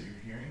chakra it is that you're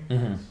hearing.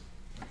 Mm-hmm.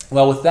 Okay.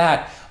 Well, with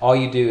that, all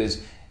you do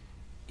is,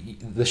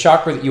 the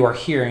chakra that you are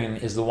hearing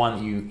is the one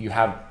that you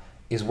have,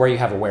 is where you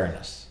have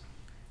awareness.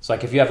 It's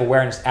like if you have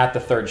awareness at the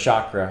third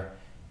chakra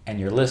and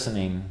you're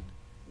listening,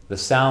 the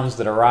sounds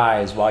that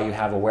arise while you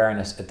have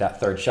awareness at that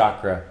third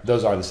chakra,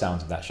 those are the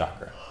sounds of that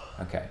chakra.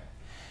 Okay.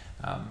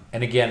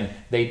 And again,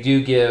 they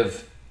do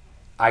give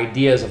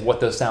ideas of what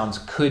those sounds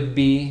could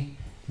be,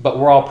 but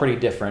we're all pretty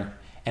different.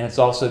 And it's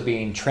also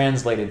being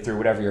translated through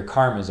whatever your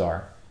karmas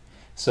are.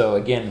 So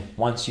again,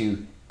 once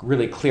you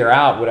really clear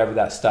out whatever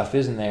that stuff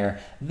is in there,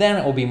 then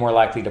it will be more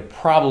likely to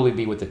probably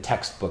be what the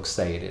textbooks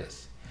say it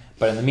is.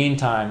 But in the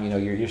meantime,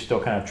 you're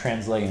still kind of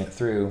translating it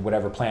through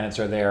whatever planets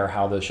are there,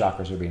 how those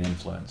chakras are being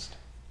influenced.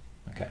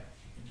 Okay.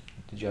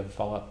 Did you have a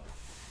follow-up?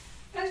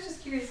 I was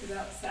just curious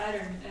about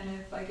Saturn, and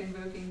if like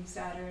invoking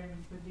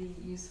Saturn would be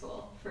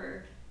useful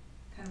for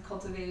kind of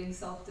cultivating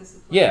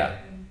self-discipline. Yeah.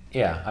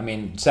 Yeah. I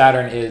mean,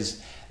 Saturn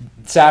is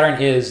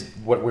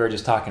what we were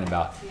just talking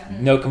about. Yeah.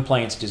 No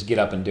complaints, just get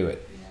up and do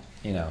it.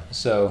 Yeah.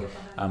 So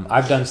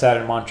I've done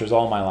Saturn mantras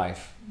all my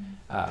life,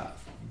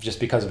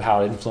 just because of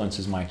how it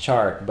influences my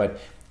chart.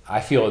 But I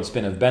feel it's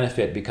been of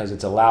benefit because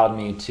it's allowed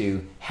me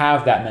to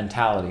have that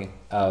mentality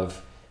of,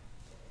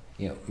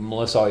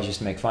 Melissa always used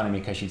to make fun of me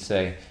because she'd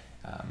say,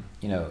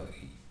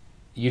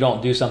 you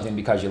don't do something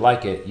because you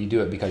like it. You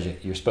do it because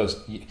you're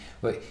supposed to.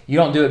 You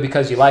don't do it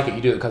because you like it.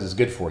 You do it because it's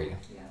good for you.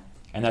 Yeah.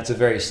 And that's a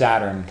very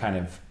Saturn kind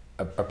of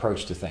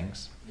approach to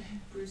things.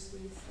 Bruce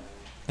Lee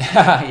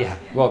style. Yeah.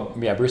 Well,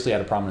 yeah, Bruce Lee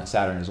had a prominent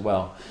Saturn as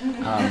well.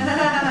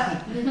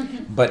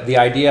 But the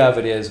idea of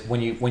it is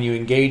when you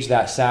engage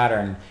that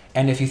Saturn,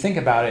 and if you think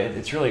about it,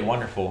 it's really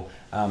wonderful.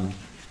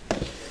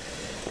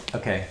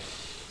 Okay,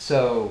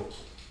 so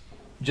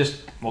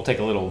we'll take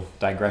a little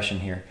digression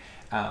here.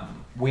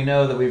 We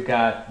know that we've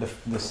got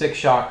the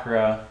sixth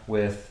chakra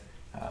with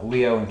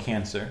Leo and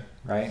Cancer,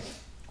 right?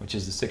 Which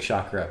is the sixth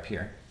chakra up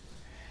here.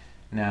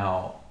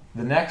 Now,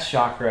 the next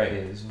chakra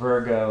is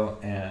Virgo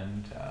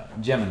and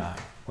Gemini,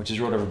 which is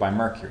ruled over by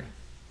Mercury.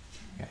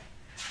 Okay.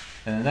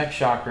 And the next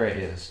chakra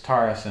is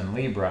Taurus and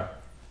Libra,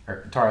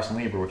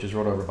 which is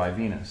ruled over by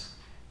Venus.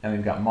 Then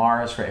we've got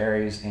Mars for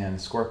Aries and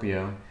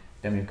Scorpio.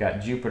 Then we've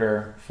got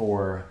Jupiter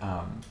for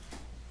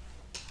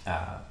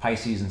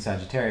Pisces and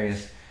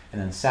Sagittarius. And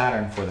then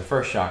Saturn for the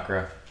first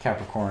chakra,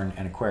 Capricorn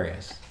and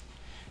Aquarius.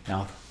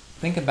 Now,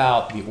 think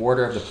about the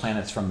order of the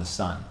planets from the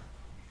sun.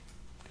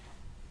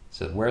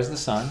 So where's the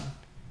sun?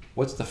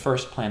 What's the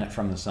first planet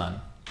from the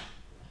sun?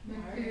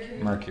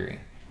 Mercury.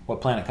 What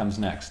planet comes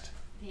next?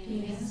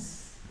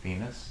 Venus.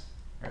 Venus?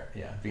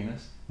 Yeah,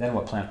 Venus. Then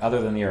what planet,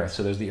 other than the Earth?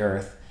 So there's the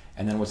Earth.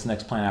 And then what's the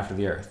next planet after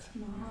the Earth?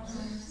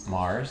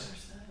 Mars.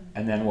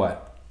 And then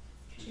what?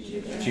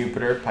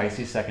 Jupiter,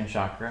 Pisces, second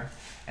chakra.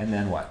 And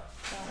then what?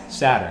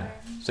 Saturn.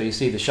 So you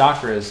see the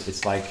chakras,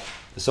 it's like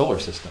the solar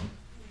system.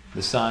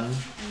 The sun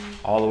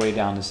all the way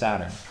down to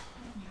Saturn.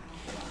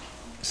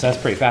 So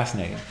that's pretty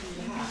fascinating.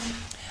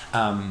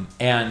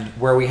 And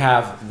where we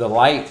have the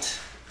light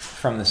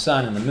from the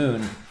sun and the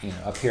moon,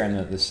 up here in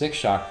the sixth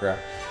chakra,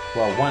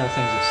 well, one of the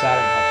things that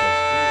Saturn helps us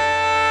do